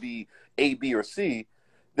see it to be A, B, or C,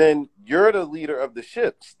 then you're the leader of the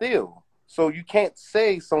ship still. So you can't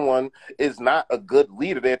say someone is not a good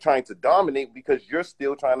leader. They're trying to dominate because you're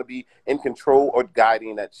still trying to be in control or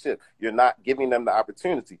guiding that ship. You're not giving them the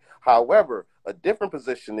opportunity. However, a different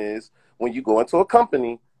position is when you go into a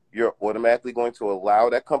company, you're automatically going to allow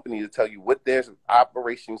that company to tell you what their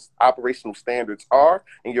operational standards are,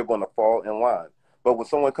 and you're going to fall in line. But when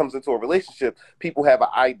someone comes into a relationship, people have an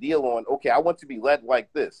ideal on, okay, I want to be led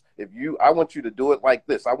like this. I want you to do it like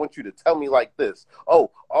this. I want you to tell me like this.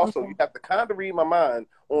 Oh, also, you have to kind of read my mind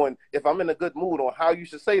on if I'm in a good mood on how you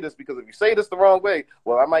should say this, because if you say this the wrong way,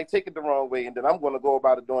 well, I might take it the wrong way, and then I'm going to go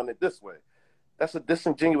about it doing it this way. That's a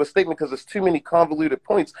disingenuous statement because there's too many convoluted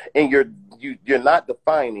points, and you're not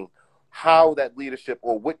defining how that leadership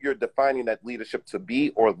or what you're defining that leadership to be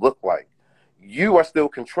or look like. You are still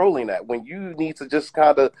controlling that when you need to just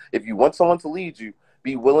kind of, if you want someone to lead you,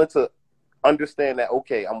 be willing to understand that,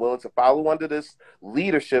 okay, I'm willing to follow under this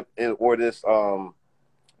leadership or this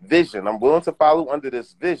vision. I'm willing to follow under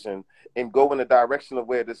this vision and go in the direction of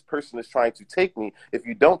where this person is trying to take me. If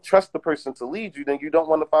you don't trust the person to lead you, then you don't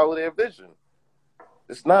want to follow their vision.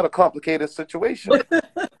 It's not a complicated situation.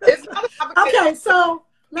 It's not complicated. Okay, so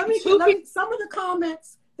let me some of the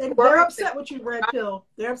comments, they're upset with you, Red Pill.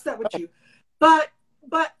 They're upset with you. But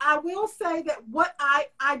I will say that what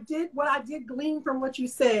I did glean from what you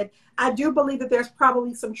said, I do believe that there's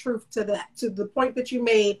probably some truth to that, to the point that you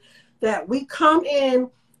made, that we come in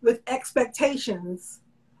with expectations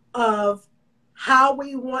of how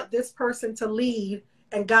we want this person to lead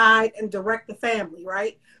and guide and direct the family,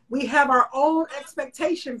 right? We have our own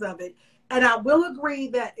expectations of it. And I will agree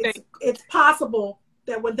that it's possible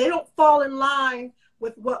that when they don't fall in line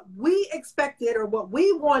with what we expected or what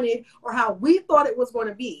we wanted or how we thought it was going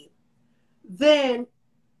to be, then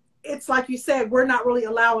it's like you said, we're not really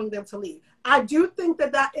allowing them to lead. I do think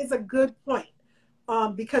that that is a good point,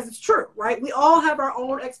 because it's true, right? We all have our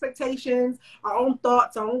own expectations, our own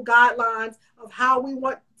thoughts, our own guidelines of how we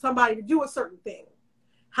want somebody to do a certain thing,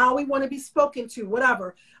 how we want to be spoken to,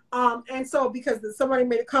 whatever. And so because somebody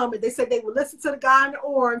made a comment, they said they would listen to the guy in the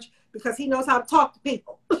orange because he knows how to talk to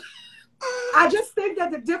people. I just think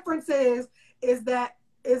that the difference is that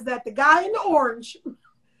the guy in the orange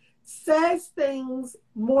says things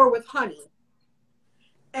more with honey,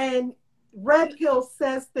 and Red Pill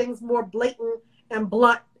says things more blatant and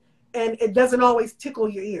blunt, and it doesn't always tickle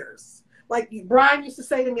your ears. Like Brian used to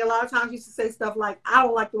say to me a lot of times, used to say stuff like, I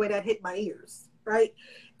don't like the way that hit my ears, right?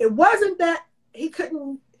 It wasn't that he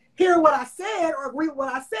couldn't hear what I said or agree with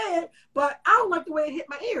what I said, but I don't like the way it hit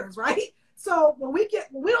my ears, right? So when we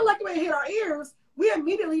don't like the way it hit our ears, we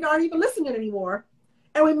immediately aren't even listening anymore.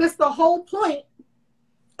 And we miss the whole point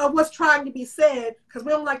of what's trying to be said because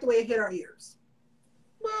we don't like the way it hit our ears.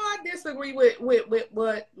 Well, I disagree with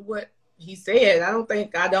what he said.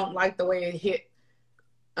 I don't like the way it hit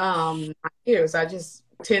my ears. I just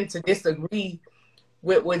tend to disagree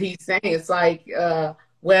with what he's saying. It's like,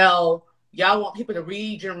 well, y'all want people to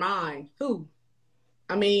read your mind. Who?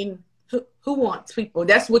 I mean, who wants people?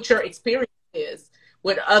 That's what your experience is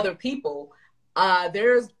with other people.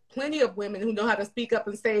 There's plenty of women who know how to speak up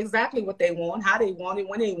and say exactly what they want, how they want it,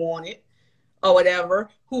 when they want it, or whatever,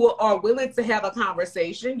 who are willing to have a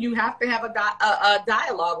conversation. You have to have a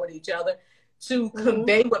dialogue with each other to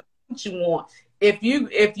convey what you want. If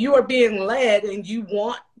you are being led and you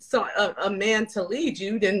want a man to lead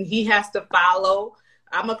you, then he has to follow.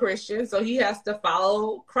 I'm a Christian, so he has to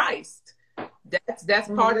follow Christ. That's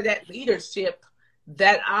part of that leadership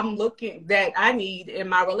that I need in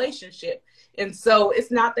my relationship. And so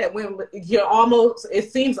it's not that when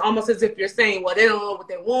it seems almost as if you're saying, well, they don't know what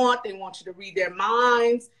they want you to read their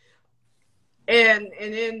minds. And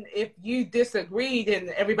then if you disagree,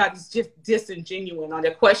 then everybody's just disingenuous, or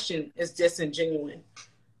the question is disingenuous.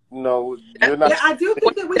 No, you're not. Yeah, I do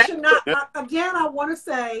think that we should not. Again, I want to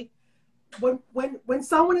say, when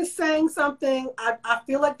someone is saying something, I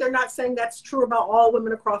feel like they're not saying that's true about all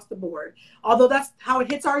women across the board. Although that's how it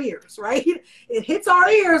hits our ears, right? It hits our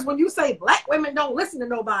ears when you say black women don't listen to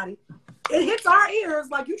nobody. It hits our ears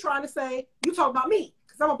like you trying to say, you talk about me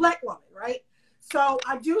because I'm a black woman, right? So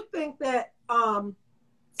I do think that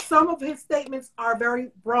some of his statements are very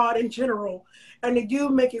broad and general, and they do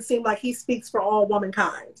make it seem like he speaks for all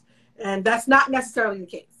womankind. And that's not necessarily the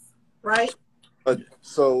case, right?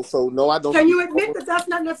 So no, I don't. Can you admit that that's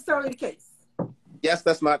not necessarily the case? Yes,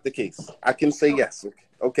 that's not the case. I can say yes.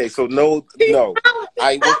 Okay, so no.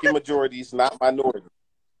 I work in majorities, not minorities.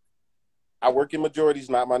 I work in majorities,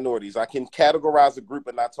 not minorities. I can categorize a group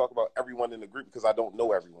and not talk about everyone in the group because I don't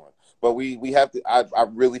know everyone. But we have to, I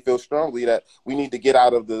really feel strongly that we need to get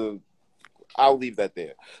out of the, I'll leave that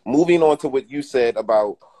there. Moving on to what you said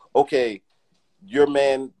about, okay, your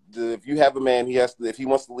man, if you have a man, if he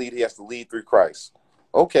wants to lead, he has to lead through Christ.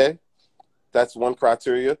 Okay, that's one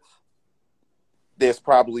criteria. There's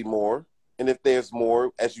probably more. And if there's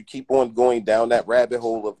more, as you keep on going down that rabbit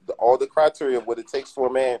hole of all the criteria of what it takes for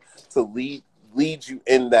a man to lead you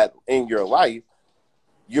in your life,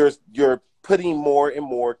 you're putting more and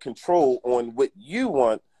more control on what you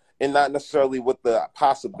want and not necessarily what the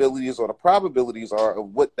possibilities or the probabilities are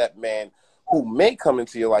of what that man who may come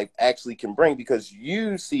into your life actually can bring, because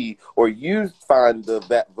you see or you find the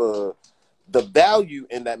value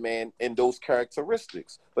in that man in those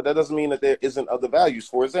characteristics. But that doesn't mean that there isn't other values.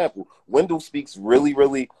 For example, Wendell speaks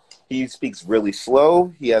he speaks really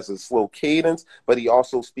slow. He has a slow cadence, but he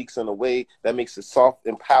also speaks in a way that makes it soft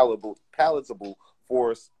and palatable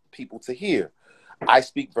for people to hear. I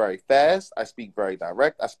speak very fast. I speak very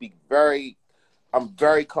direct. I'm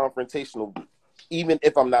very confrontational, even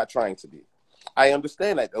if I'm not trying to be. I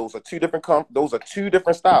understand that those are two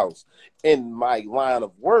different styles. In my line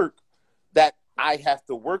of work, that I have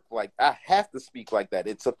to speak like that.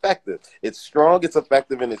 It's effective. It's strong, it's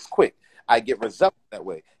effective, and it's quick. I get results that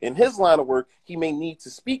way. In his line of work, he may need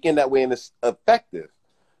to speak in that way, and it's effective.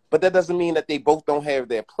 But that doesn't mean that they both don't have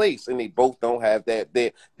their place and they both don't have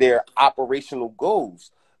their operational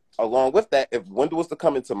goals. Along with that, if Wendell was to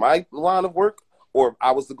come into my line of work or if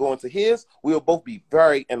I was to go into his, we would both be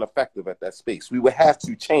very ineffective at that space. We would have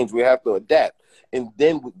to change. We would have to adapt. And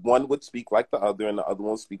then one would speak like the other and the other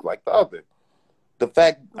one would speak like the other. The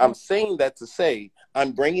fact I'm saying that to say,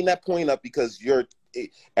 I'm bringing that point up because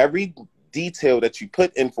every detail that you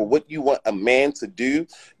put in for what you want a man to do,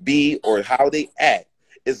 be, or how they act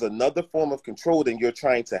is another form of control than you're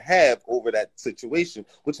trying to have over that situation,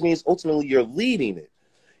 which means ultimately you're leading it.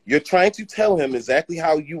 You're trying to tell him exactly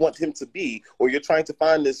how you want him to be, or you're trying to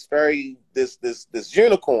find this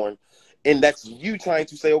unicorn, and that's you trying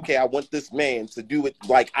to say, okay, I want this man to do it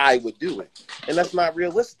like I would do it. And that's not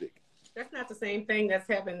realistic. That's not the same thing as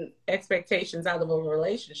having expectations out of a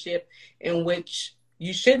relationship, in which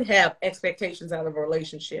you should have expectations out of a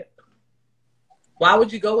relationship. Why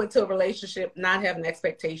would you go into a relationship not having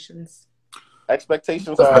expectations?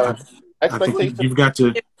 Expectations. You've got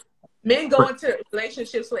to. Men go into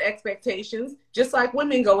relationships with expectations, just like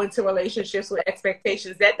women go into relationships with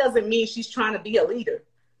expectations. That doesn't mean she's trying to be a leader.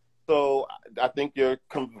 So I think you're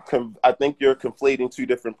conflating two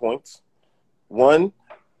different points. One,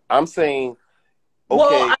 I'm saying, okay.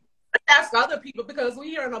 Well, I ask other people because we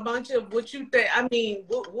hearing a bunch of what you think. I mean,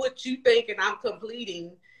 what you think, and I'm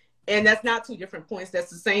completing. And that's not two different points. That's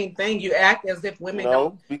the same thing. You act as if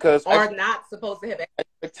women because are not supposed to have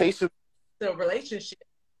expectations to a relationship.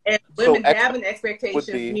 And So women having expectations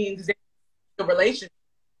the- means a relationship.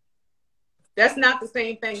 That's not the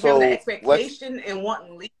same thing. So Having an expectation and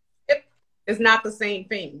wanting leadership is not the same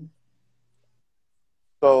thing.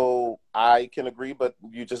 So I can agree, but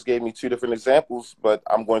you just gave me two different examples, but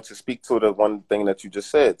I'm going to speak to the one thing that you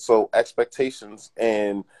just said. So expectations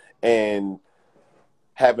and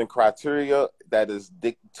having criteria that is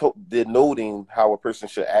denoting how a person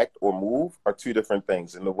should act or move are two different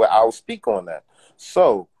things. And the way I'll speak on that.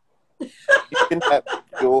 So you can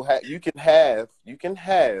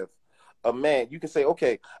have a man. You can say,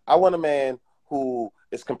 okay, I want a man who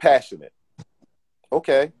is compassionate.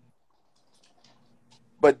 Okay.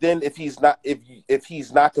 But then if he's not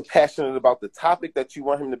compassionate about the topic that you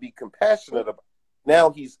want him to be compassionate about,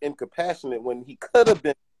 now he's incompassionate when he could have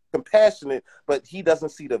been compassionate, but he doesn't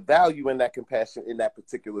see the value in that compassion in that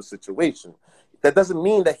particular situation. That doesn't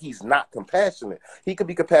mean that he's not compassionate. He could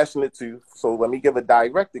be compassionate too. So let me give a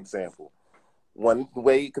direct example. One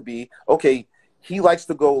way it could be, okay, he likes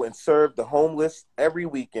to go and serve the homeless every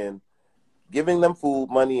weekend, giving them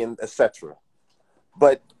food, money, and etc.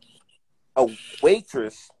 But a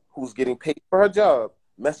waitress who's getting paid for her job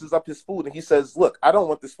messes up his food and he says, look, I don't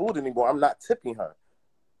want this food anymore. I'm not tipping her.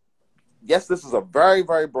 Yes, this is a very,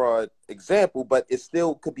 very broad example, but it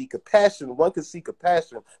still could be compassion. One could see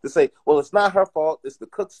compassion to say, well, it's not her fault. It's the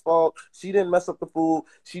cook's fault. She didn't mess up the food.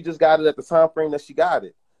 She just got it at the time frame that she got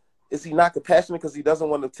it. Is he not compassionate because he doesn't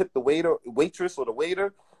want to tip the waitress or the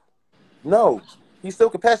waiter? No, he's still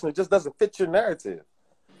compassionate. It just doesn't fit your narrative.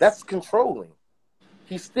 That's controlling.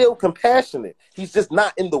 He's still compassionate. He's just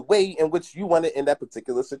not in the way in which you want it in that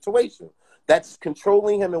particular situation. That's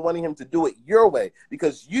controlling him and wanting him to do it your way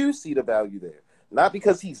because you see the value there, not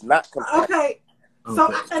because he's not compassionate. Okay.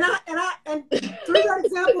 So, and through that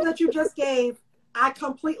example that you just gave, I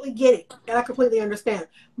completely get it and I completely understand.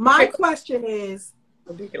 My question is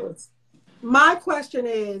ridiculous. My question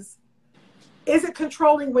is it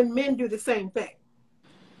controlling when men do the same thing?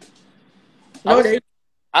 I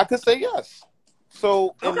could say yes.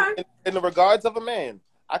 So in the regards of a man,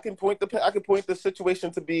 I can point the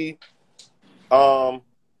situation to be a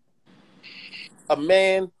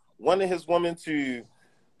man wanting his woman to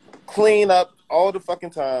clean up all the fucking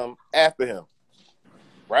time after him.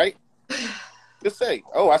 Right? Just say,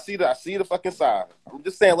 oh, I see the fucking side. I'm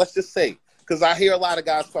just saying, let's just say, because I hear a lot of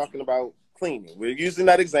guys talking about cleaning. We're using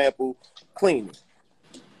that example, cleaning.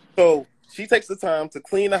 So she takes the time to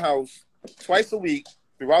clean the house twice a week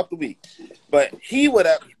throughout the week. But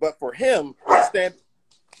for him,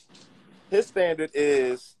 his standard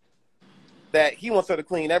is that he wants her to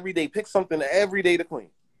clean every day, pick something every day to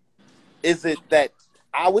clean. Is it that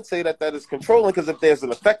I would say that is controlling? Because if there's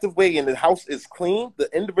an effective way and the house is clean, the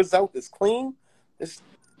end result is clean,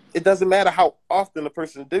 it doesn't matter how often the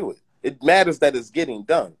person do it. It matters that it's getting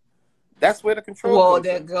done. That's where the control comes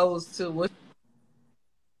that in. goes to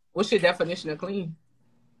what's your definition of clean?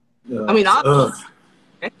 Yeah. I mean,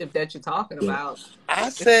 perspective that you're talking about. I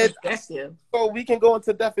said, perspective. So we can go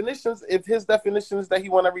into definitions. If his definition is that he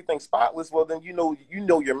want everything spotless, well, then you know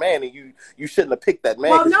your man, and you shouldn't have picked that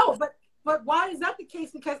man. Well, no, but why is that the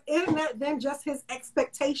case? Because isn't that then just his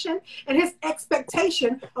expectation? And his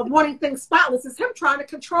expectation of wanting things spotless is him trying to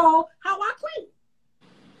control how I clean.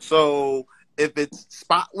 So if it's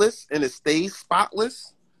spotless and it stays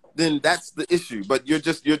spotless, then that's the issue. But you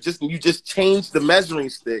just changed the measuring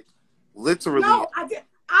stick, literally. No, I did.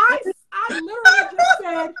 I literally just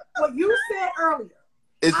said what you said earlier.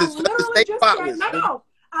 I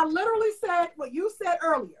literally said what you said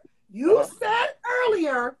earlier. You said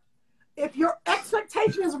earlier, if your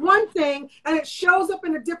expectation is one thing and it shows up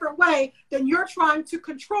in a different way, then you're trying to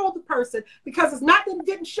control the person because it's not that it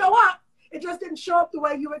didn't show up. It just didn't show up the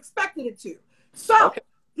way you expected it to. So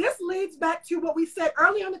This leads back to what we said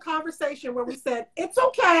earlier in the conversation where we said it's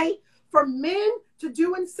okay for men to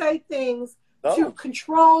do and say things to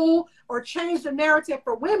control or change the narrative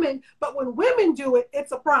for women, but when women do it,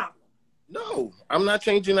 it's a problem. No, I'm not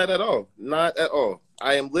changing that at all. Not at all.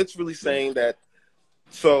 I am literally saying that,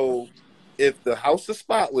 so if the house is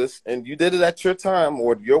spotless and you did it at your time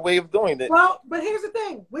or your way of doing it. Well, but here's the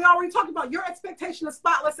thing. We already talked about your expectation of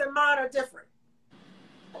spotless and mine are different.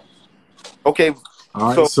 Okay.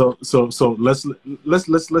 All right. So let's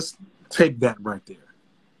take that right there.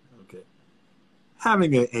 Okay.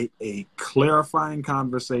 Having a clarifying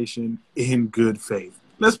conversation in good faith.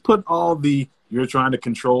 Let's put all the you're trying to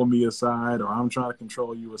control me aside or I'm trying to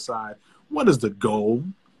control you aside. What is the goal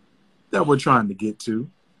that we're trying to get to?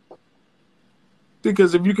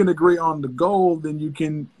 Because if you can agree on the goal, then you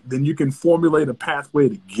can formulate a pathway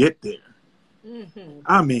to get there. Mm-hmm.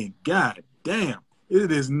 I mean, god damn,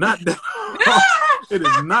 it is not that hard. It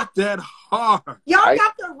is not that hard. Y'all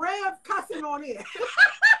got the Rev cussing on it.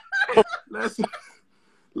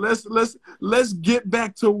 Let's get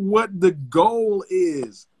back to what the goal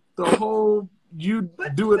is. The whole do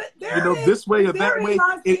it, this way or that way.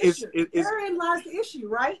 Therein lies the issue,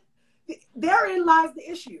 right? Therein lies the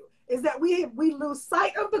issue. Is that we lose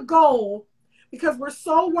sight of the goal because we're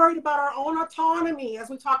so worried about our own autonomy, as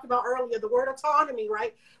we talked about earlier, the word autonomy,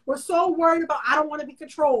 right? We're so worried about, I don't want to be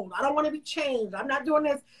controlled. I don't want to be changed. I'm not doing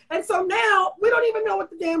this. And so now we don't even know what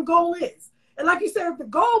the damn goal is. And like you said, if the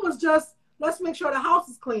goal was just, let's make sure the house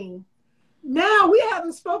is clean. Now we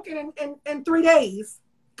haven't spoken in 3 days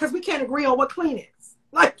because we can't agree on what clean is.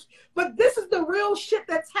 But this is the real shit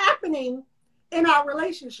that's happening in our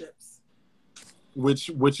relationships.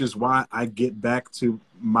 Which is why I get back to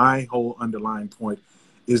my whole underlying point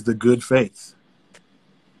is the good faith.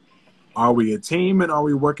 Are we a team and are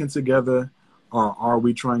we working together, or are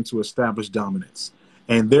we trying to establish dominance?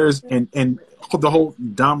 And there's and the whole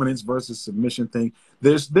dominance versus submission thing,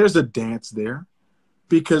 there's a dance there,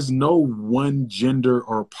 because no one gender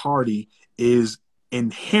or party is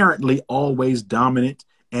inherently always dominant,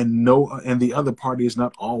 and the other party is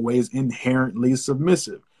not always inherently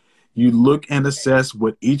submissive. You look and assess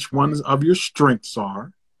what each one of your strengths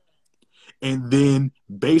are. And then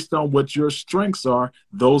based on what your strengths are,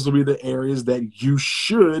 those will be the areas that you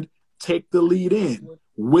should take the lead in,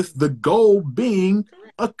 with the goal being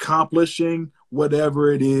accomplishing whatever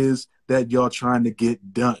it is that you're trying to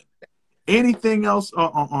get done. Anything else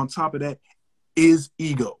on top of that is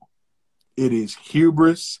ego. It is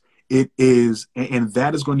hubris. It is, and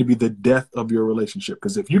that is going to be the death of your relationship.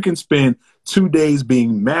 Because if you can spend 2 days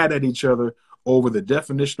being mad at each other over the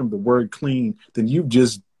definition of the word clean, then you've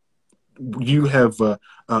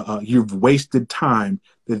wasted time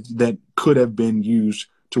that could have been used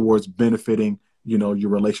towards benefiting, your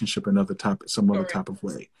relationship in some other type of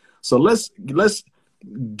way. So let's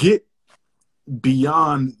get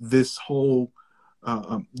beyond this whole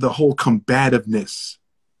the whole combativeness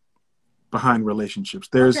behind relationships.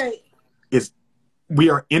 We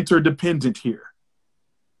are interdependent here.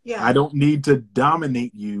 Yeah. I don't need to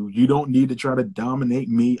dominate you. You don't need to try to dominate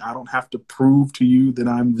me. I don't have to prove to you that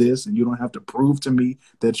I'm this, and you don't have to prove to me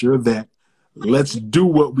that you're that. Let's do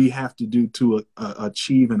what we have to do to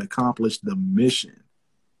achieve and accomplish the mission.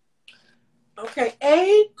 Okay.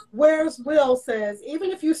 A. Where's Will says,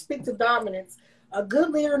 even if you speak to dominance, a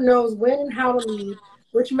good leader knows when and how to lead,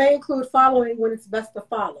 which may include following when it's best to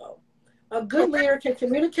follow. A good leader can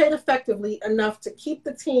communicate effectively enough to keep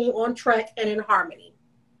the team on track and in harmony.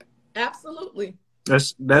 Absolutely.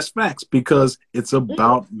 That's facts, because it's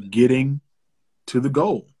about getting to the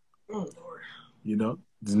goal. Oh, Lord.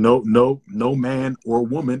 No man or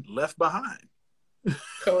woman left behind.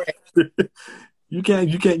 Correct. You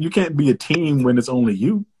can't be a team when it's only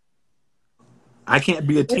you. I can't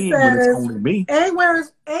be a team when it's only me. Where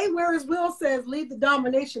is Will says, leave the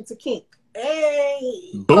domination to kink.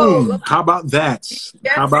 Hey. Boom. How about that?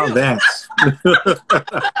 How about that?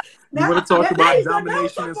 You want to talk about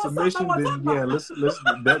domination and submission? Then yeah, let's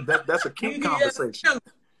that's a kink conversation.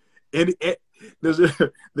 And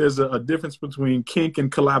there's a difference between kink and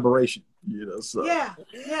collaboration. So. Yeah,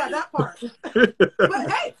 that part. but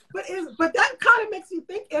that kind of makes you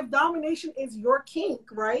think, if domination is your kink,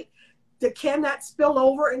 right? Can that spill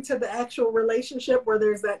over into the actual relationship where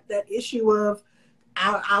there's that issue of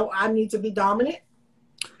I need to be dominant?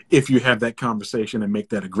 If you have that conversation and make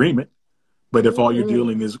that agreement. But if all you're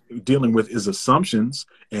dealing with is assumptions,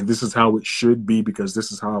 and this is how it should be because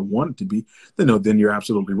this is how I want it to be, then you're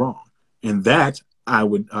absolutely wrong. And that, I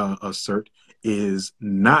would assert, is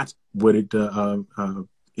not what it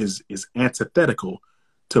is antithetical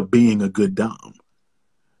to being a good dom.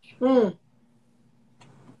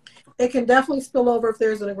 It can definitely spill over if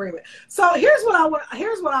there's an agreement. So here's what I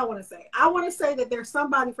want to say. I want to say that there's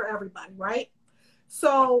somebody for everybody, right?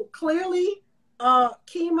 So clearly,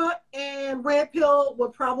 Kima and Red Pill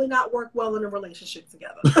would probably not work well in a relationship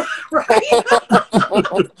together, right?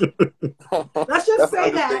 Let's just say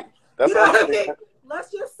that. You know what I mean? Let's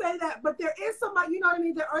just say that. But there is somebody, you know what I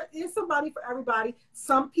mean? There is somebody for everybody.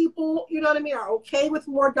 Some people, you know what I mean, are okay with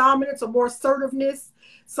more dominance or more assertiveness.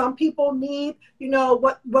 Some people need,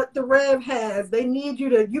 what the Rev has. They need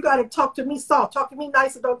you got to talk to me soft, talk to me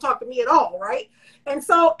nice, and don't talk to me at all, right? And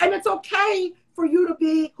it's okay for you to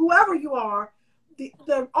be whoever you are.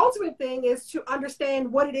 The ultimate thing is to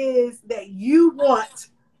understand what it is that you want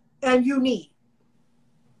and you need.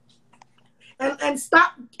 and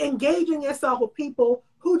stop engaging yourself with people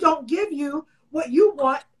who don't give you what you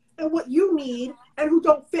want and what you need and who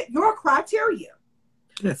don't fit your criteria.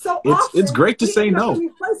 Yeah. So it's great to say no. In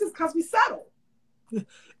these places because we settle.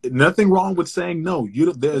 Nothing wrong with saying no.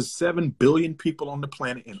 There's 7 billion people on the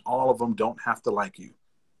planet, and all of them don't have to like you.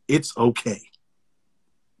 It's okay.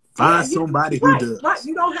 Find somebody who does. Right.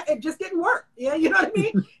 You don't. It just didn't work. Yeah, you know what I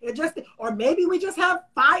mean. It just, or maybe we just have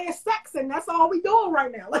fire sex, and that's all we doing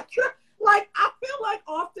right now. Like I feel like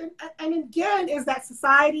often, and again, is that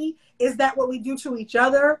society? Is that what we do to each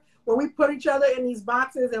other? Where we put each other in these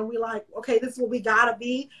boxes and we like, okay, this is what we gotta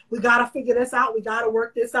be. We gotta figure this out. We gotta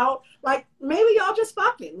work this out. Like maybe y'all just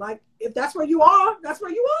fucking. Like if that's where you are, that's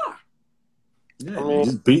where you are. Yeah, I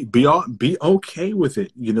mean, be okay with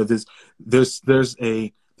it. You know, there's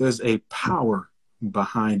a power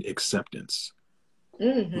behind acceptance.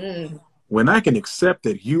 Mm-hmm. When I can accept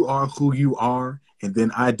that you are who you are, and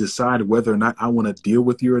then I decide whether or not I want to deal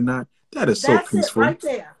with you or not, that is so peaceful. That's it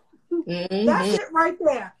right there. Mm-hmm. That's it right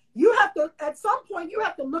there. You have to, at some point, you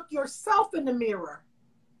have to look yourself in the mirror.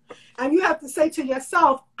 And you have to say to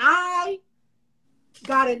yourself, I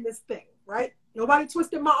got in this thing, right? Nobody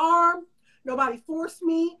twisted my arm. Nobody forced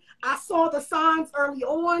me. I saw the signs early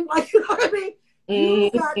on. Like, you know what I mean?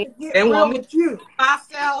 You got to get real with you.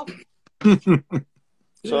 Myself.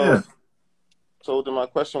 So then my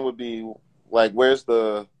question would be, like, where's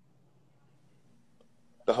the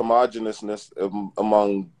homogeneousness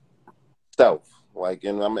among self? Like,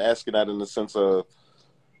 and I'm asking that in the sense of,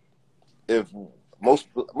 if most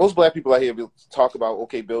black people out here talk about,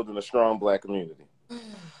 okay, building a strong black community.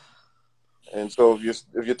 And so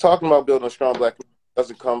if you're talking about building a strong black community, it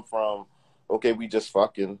doesn't come from, okay, we just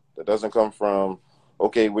fucking. That doesn't come from,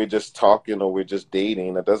 okay, we're just talking or we're just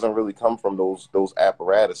dating. That doesn't really come from those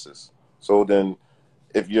apparatuses. So then,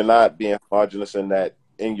 if you're not being homogenous in that,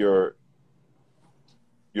 in your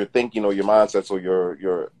thinking or your mindsets or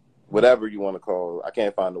your whatever you want to call it, I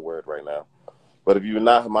can't find the word right now. But if you're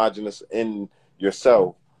not homogenous in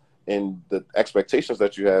yourself, in the expectations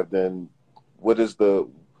that you have, then what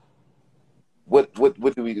do we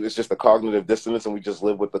do? It's just a cognitive dissonance, and we just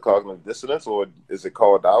live with the cognitive dissonance, or is it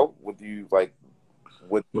called out? What do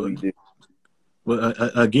we do? Well,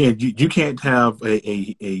 again, you can't have a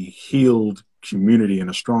healed community and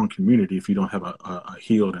a strong community if you don't have a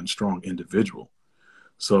healed and strong individual.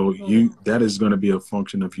 So that is going to be a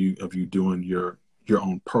function of you doing your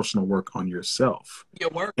own personal work on yourself.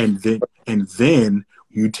 Your work. And then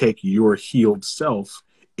you take your healed self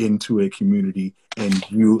into a community and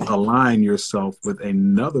you align yourself with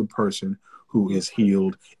another person who is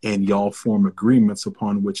healed, and y'all form agreements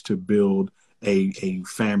upon which to build a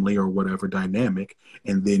family or whatever dynamic.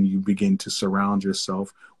 And then you begin to surround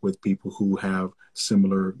yourself with people who have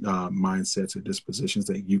similar mindsets or dispositions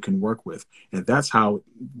that you can work with. And that's how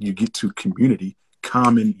you get to community,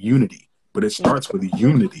 common unity. But it starts with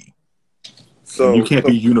unity. So and you can't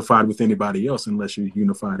be unified with anybody else unless you're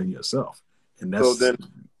unified in yourself. And that's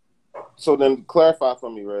so then clarify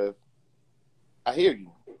for me, Rev. I hear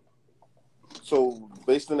you. So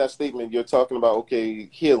based on that statement, you're talking about, okay,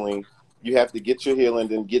 healing. You have to get your healing,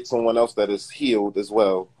 then get someone else that is healed as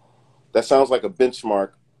well. That sounds like a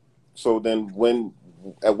benchmark. So then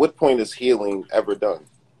at what point is healing ever done?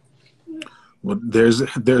 Well,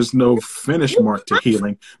 there's no finish mark to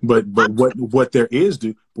healing, but what there is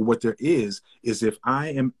if I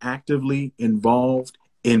am actively involved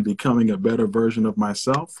in becoming a better version of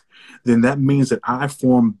myself, then that means that I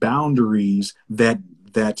form boundaries that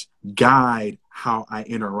guide how I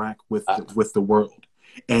interact with the world.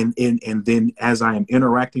 And then as I am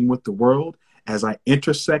interacting with the world, as I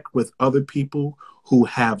intersect with other people who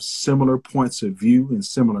have similar points of view and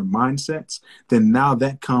similar mindsets, then now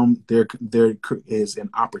there is an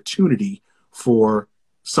opportunity for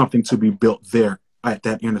something to be built there at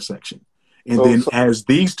that intersection. And as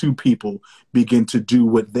these two people begin to do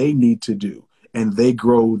what they need to do, and they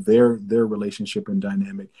grow their relationship and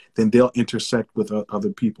dynamic, then they'll intersect with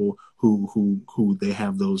other people who they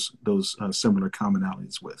have those similar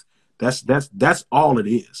commonalities with. That's all it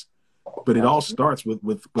is. But it all starts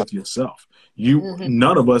with yourself.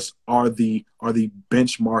 None of us are the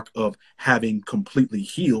benchmark of having completely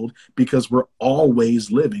healed, because we're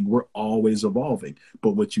always living, we're always evolving.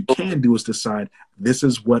 But what you can do is decide, this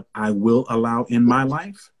is what I will allow in my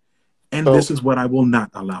life, and this is what I will not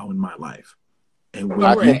allow in my life. And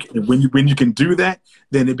when you can do that,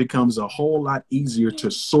 then it becomes a whole lot easier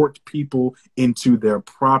to sort people into their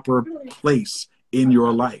proper place in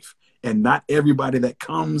your life. And not everybody that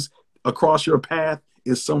comes across your path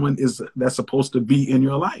is someone that's supposed to be in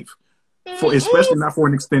your life, especially not for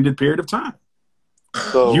an extended period of time.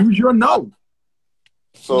 So use your no.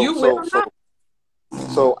 So You so will so not.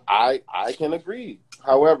 so I can agree.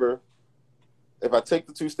 However, if I take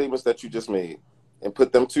the two statements that you just made and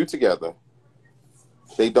put them two together,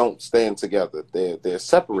 they don't stand together. They're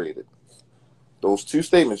separated. Those two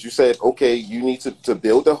statements, you said, okay, you need to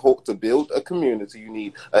build a community. You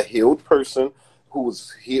need a healed person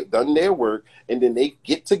who's done their work, and then they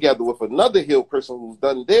get together with another healed person who's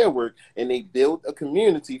done their work, and they build a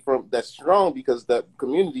community from that's strong because the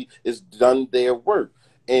community is done their work.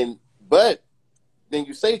 But then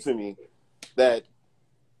you say to me that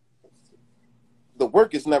the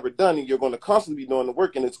work is never done, and you're going to constantly be doing the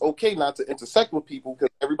work, and it's okay not to intersect with people because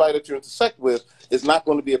everybody that you intersect with is not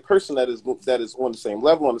going to be a person that is on the same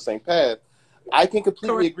level, on the same path. I can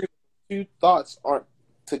completely agree. Two thoughts aren't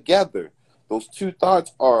together. Those two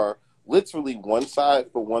thoughts are literally one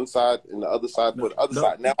side for one side and the other side for the other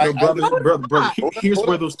side. Now, brother, here's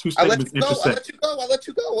where those two statements intersect. I'll let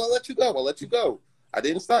you go. I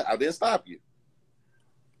didn't stop you.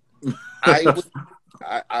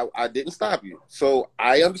 I didn't stop you. So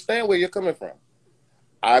I understand where you're coming from.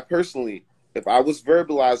 I personally, if I was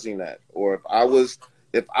verbalizing that, or if I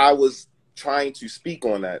was trying to speak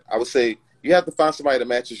on that, I would say you have to find somebody that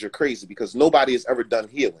matches your crazy, because nobody has ever done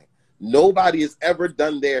healing. Nobody has ever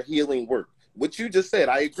done their healing work. What you just said,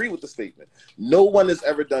 I agree with the statement. No one has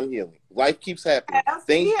ever done healing. Life keeps happening.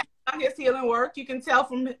 He has done his healing work. You can tell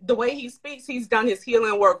from the way he speaks, he's done his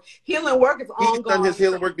healing work. Healing work is ongoing. He's done his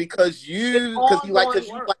healing work because you like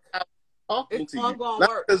how talking to you.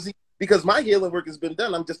 Not because my healing work has been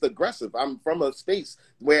done. I'm just aggressive. I'm from a space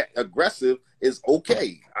where aggressive is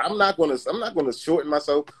okay. I'm not gonna shorten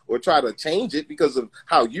myself or try to change it because of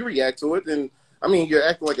how you react to it. And I mean, you're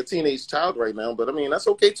acting like a teenage child right now, but I mean, that's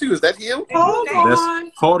okay too. Is that healed? Hold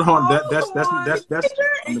on. That's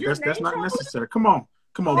not necessary. Come on.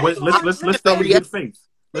 Wait, let's stay in good faith.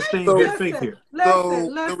 Let's stay in good faith here.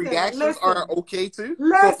 The reactions are okay too.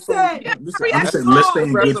 Let's stay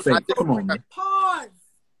in good faith. Come on, man. Pause.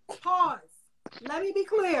 Let me be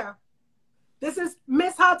clear. This is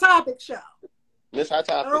Miss Hot Topic Show. Miss Hot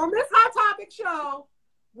Topic. On Miss Hot Topic Show,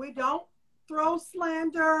 we don't throw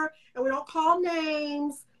slander and we don't call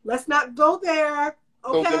names. Let's not go there.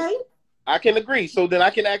 Okay? So I can agree. So then I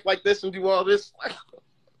can act like this and do all this.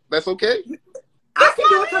 That's okay? I can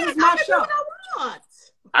do it because it's my show.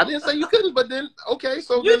 I didn't say you couldn't, but then okay.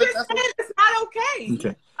 So you then just said it's not okay.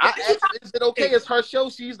 Okay. I asked, is it okay? It's her show.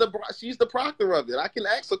 She's the proctor of it. I can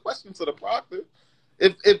ask a question to the proctor.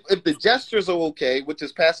 If the gestures are okay, which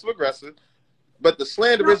is passive aggressive, but the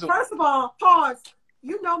slander isn't. First of all, pause.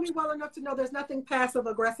 You know me well enough to know there's nothing passive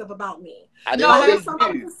aggressive about me. I didn't I say have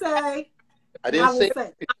something to say. I didn't say.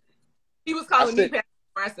 He was calling me passive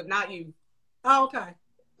aggressive, not you. Oh, okay.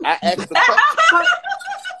 I asked the question.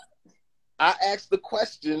 I asked the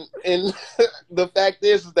question, and the fact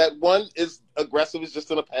is that one is aggressive, is just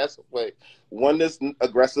in a passive way. One is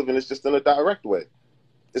aggressive, and it's just in a direct way.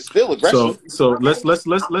 It's still aggressive. So let's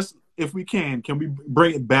if we can we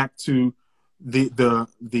bring it back to the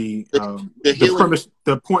premise,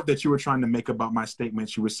 the point that you were trying to make about my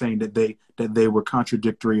statements. You were saying that they were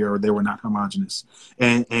contradictory or they were not homogenous,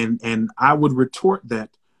 and I would retort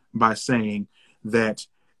that by saying that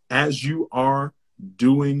as you are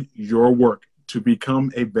doing your work to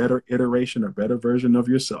become a better iteration, a better version of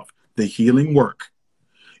yourself, the healing work,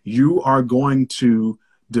 you are going to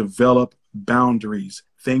develop boundaries,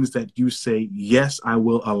 things that you say, yes, I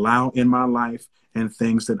will allow in my life, and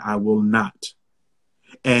things that I will not.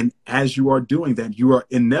 And as you are doing that, you are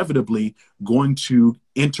inevitably going to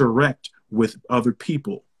interact with other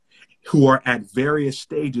people who are at various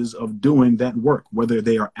stages of doing that work, whether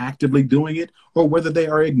they are actively doing it or whether they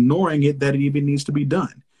are ignoring it, that it even needs to be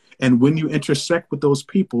done. And when you intersect with those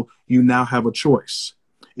people, you now have a choice.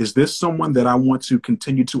 Is this someone that I want to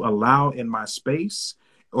continue to allow in my space,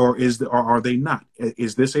 or are they not?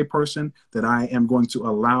 Is this a person that I am going to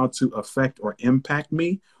allow to affect or impact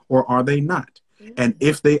me, or are they not? And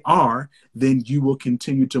if they are, then you will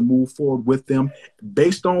continue to move forward with them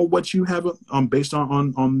based on what you have, based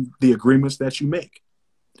on the agreements that you make.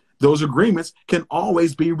 Those agreements can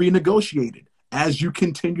always be renegotiated as you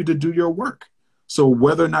continue to do your work. So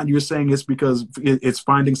whether or not you're saying it's because it's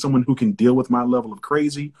finding someone who can deal with my level of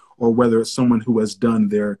crazy, or whether it's someone who is doing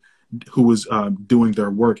their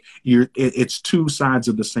work, it's two sides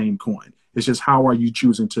of the same coin. It's just how are you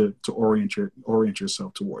choosing to orient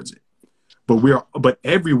yourself towards it. But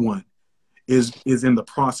everyone is in the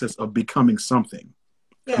process of becoming something.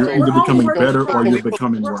 Yeah, you're either becoming better or you're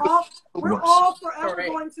becoming worse. We're all forever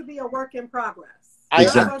going to be a work in progress.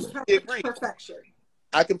 Exactly. Perfection.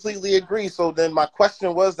 I completely agree. So then my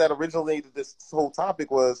question was that originally this whole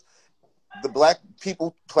topic was, the black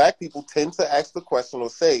people tend to ask the question, or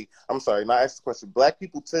say, I'm sorry, not ask the question. Black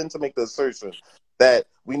people tend to make the assertion that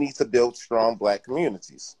we need to build strong black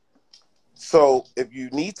communities. So if you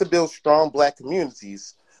need to build strong black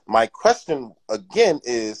communities, my question again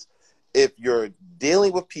is, if you're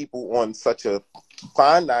dealing with people on such a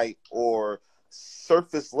finite or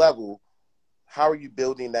surface level, how are you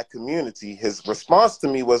building that community? His response to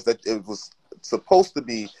me was that it was supposed to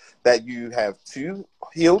be that you have two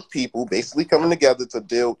healed people basically coming together to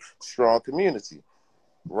build strong community,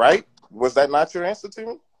 right? Was that not your answer to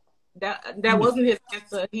me? That wasn't his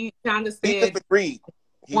answer. He kind of He said disagreed.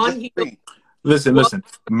 Listen.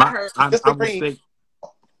 I will agreed. say.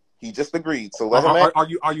 He just agreed. So let him ask.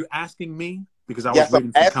 Are you asking me? Because I was Yes,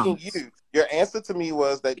 reading I'm some asking comments. you. Your answer to me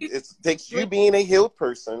was that it takes you being a healed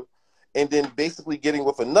person and then basically getting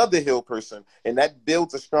with another healed person, and that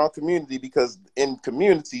builds a strong community, because in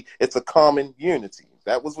community, it's a common unity.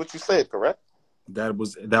 That was what you said, correct? That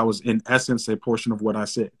was in essence a portion of what I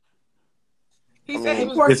said. he said it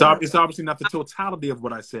was It's obviously not the totality of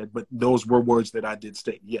what I said, but those were words that I did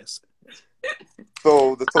state. Yes.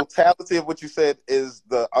 So the totality of what you said is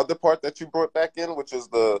the other part that you brought back in, which is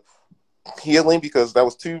the healing, because that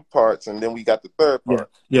was two parts, and then we got the third part.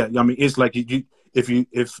 Yeah. I mean, it's like if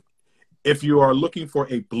you are looking for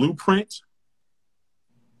a blueprint,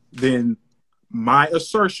 then my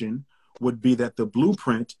assertion would be that the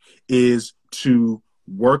blueprint is to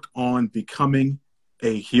work on becoming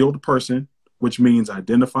a healed person, which means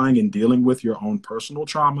identifying and dealing with your own personal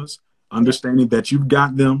traumas, understanding that you've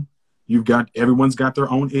got them, everyone's got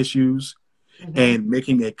their own issues, and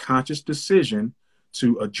making a conscious decision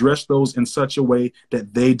to address those in such a way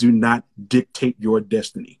that they do not dictate your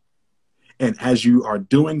destiny. And as you are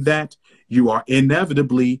doing that, you are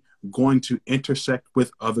inevitably going to intersect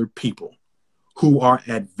with other people who are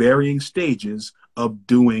at varying stages of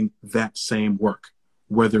doing that same work,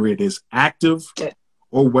 whether it is active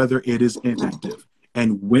or whether it is inactive.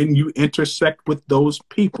 And when you intersect with those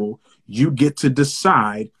people, you get to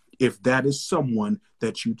decide if that is someone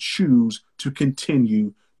that you choose to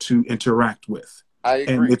continue to interact with. I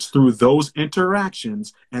agree. And it's through those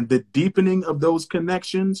interactions and the deepening of those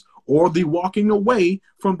connections, or the walking away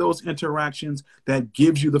from those interactions, that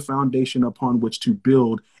gives you the foundation upon which to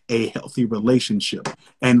build a healthy relationship.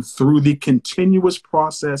 And through the continuous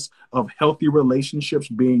process of healthy relationships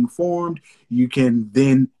being formed, you can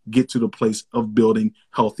then get to the place of building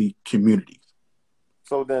healthy communities.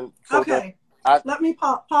 Let me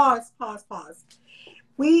pause.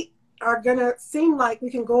 We are gonna seem like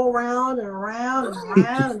we can go around and around and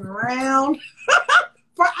around and around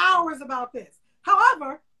for hours about this.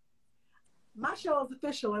 However, my show is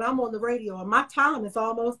official and I'm on the radio and my time is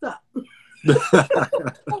almost up. You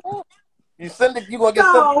gonna get syndicated,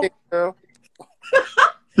 girl.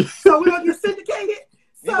 So we're gonna get syndicated.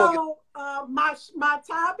 So my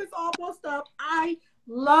time is almost up. I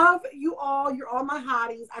love you all. You're all my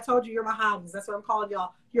hotties. I told you you're my hotties. That's what I'm calling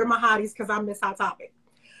y'all. You're my hotties because I miss Hot Topic.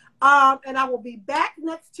 And I will be back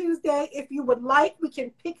next Tuesday. If you would like, we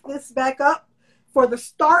can pick this back up for the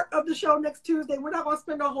start of the show next Tuesday. We're not going to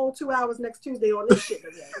spend a whole 2 hours next Tuesday on this shit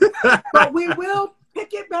again. But we will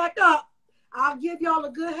pick it back up. I'll give y'all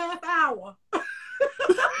a good half hour.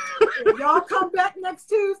 If y'all come back next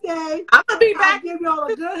Tuesday, I'm going to be back. I'll give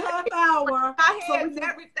y'all a good half hour. My head and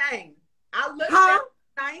everything. I looked at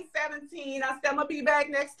 9:17. I said I'm going to be back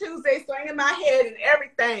next Tuesday, swinging my head and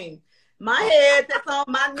everything. My head that's on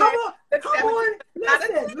my neck. Come on.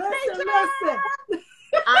 Listen.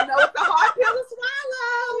 I know it's a hard pill to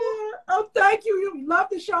swallow. Oh, thank you. You love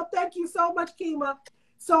the show. Thank you so much, Kima.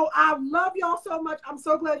 So I love y'all so much. I'm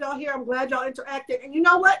so glad y'all here. I'm glad y'all interacted. And you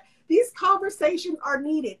know what? These conversations are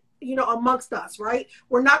needed, amongst us, right?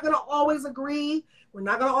 We're not going to always agree. We're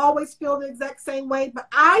not going to always feel the exact same way. But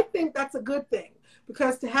I think that's a good thing,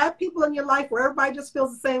 because to have people in your life where everybody just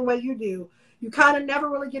feels the same way you do, you kind of never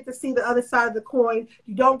really get to see the other side of the coin.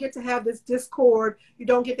 You don't get to have this discord. You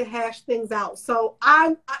don't get to hash things out. So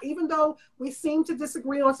I even though we seem to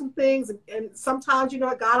disagree on some things, and sometimes, it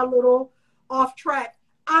got a little off track,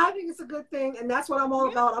 I think it's a good thing. And that's what I'm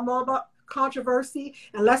all about. I'm all about controversy,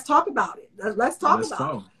 and let's talk about it. Let's talk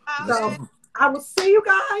about it. So I will see you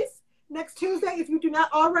guys next Tuesday. If you do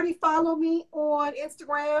not already follow me on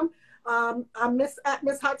Instagram, I'm Miss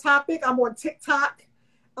Hot Topic. I'm on TikTok,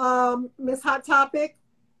 Miss Hot Topic,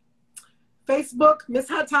 Facebook, Miss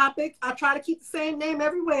Hot Topic. I try to keep the same name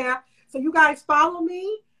everywhere. So you guys follow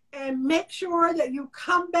me and make sure that you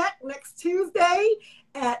come back next Tuesday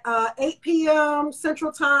at 8 p.m.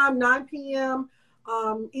 Central Time, 9 p.m.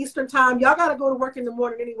 Eastern Time. Y'all got to go to work in the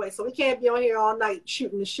morning anyway, so we can't be on here all night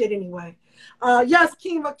shooting the shit anyway. Yes,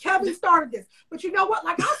 Kima, Kevin started this. But you know what?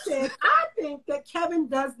 Like I said, I think that Kevin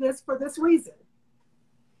does this for this reason.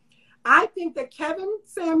 I think that Kevin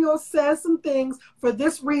Samuel says some things for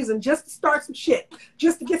this reason, just to start some shit,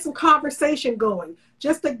 just to get some conversation going,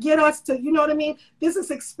 just to get us to, you know what I mean? This is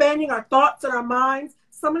expanding our thoughts and our minds.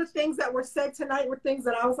 Some of the things that were said tonight were things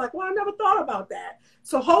that I was like, well, I never thought about that.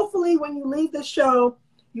 So hopefully when you leave the show,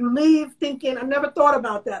 you leave thinking, I never thought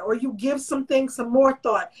about that. Or you give some things some more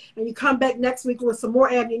thought, and you come back next week with some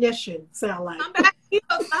more ammunition, sound like. Come back healed.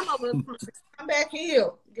 Come back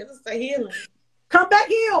healed. Get us a healing. Come back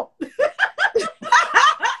healed.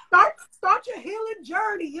 Start your healing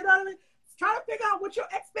journey. You know what I mean? Try to figure out what your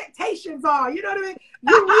expectations are. You know what I mean?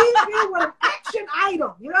 You leave here with an action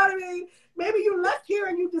item. You know what I mean? Maybe you left here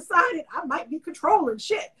and you decided I might be controlling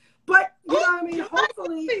shit. But you know what I mean?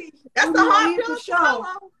 Hopefully, that's the hard leave the show.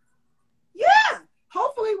 Yeah.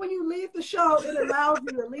 Hopefully, when you leave the show, it allows you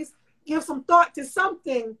to at least give some thought to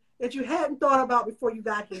something that you hadn't thought about before you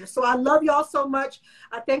got here. So I love y'all so much.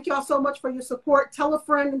 I thank y'all so much for your support. Tell a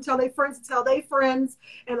friend and tell their friends and tell their friends.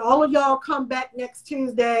 And all of y'all come back next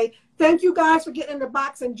Tuesday. Thank you guys for getting in the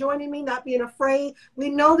box and joining me, not being afraid. We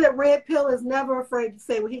know that Red Pill is never afraid to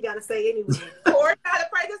say what he got to say anyway. Or not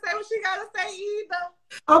afraid to say what she got to say either.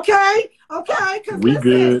 Okay. We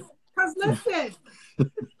good. Because listen.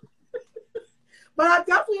 But I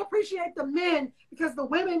definitely appreciate the men, because the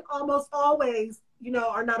women almost always, you know,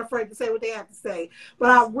 are not afraid to say what they have to say.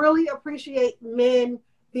 But I really appreciate men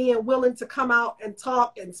being willing to come out and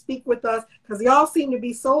talk and speak with us, because y'all seem to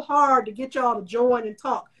be so hard to get y'all to join and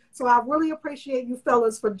talk. So I really appreciate you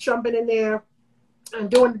fellas for jumping in there and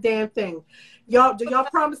doing the damn thing. Y'all, do y'all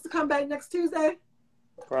promise to come back next Tuesday?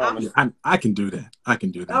 Promise. Yeah, I can do that. I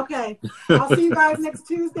can do that. Okay. I'll see you guys next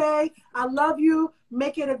Tuesday. I love you.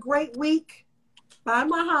 Make it a great week. Bye,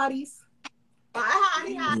 my hotties. Bye,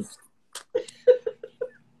 hottie.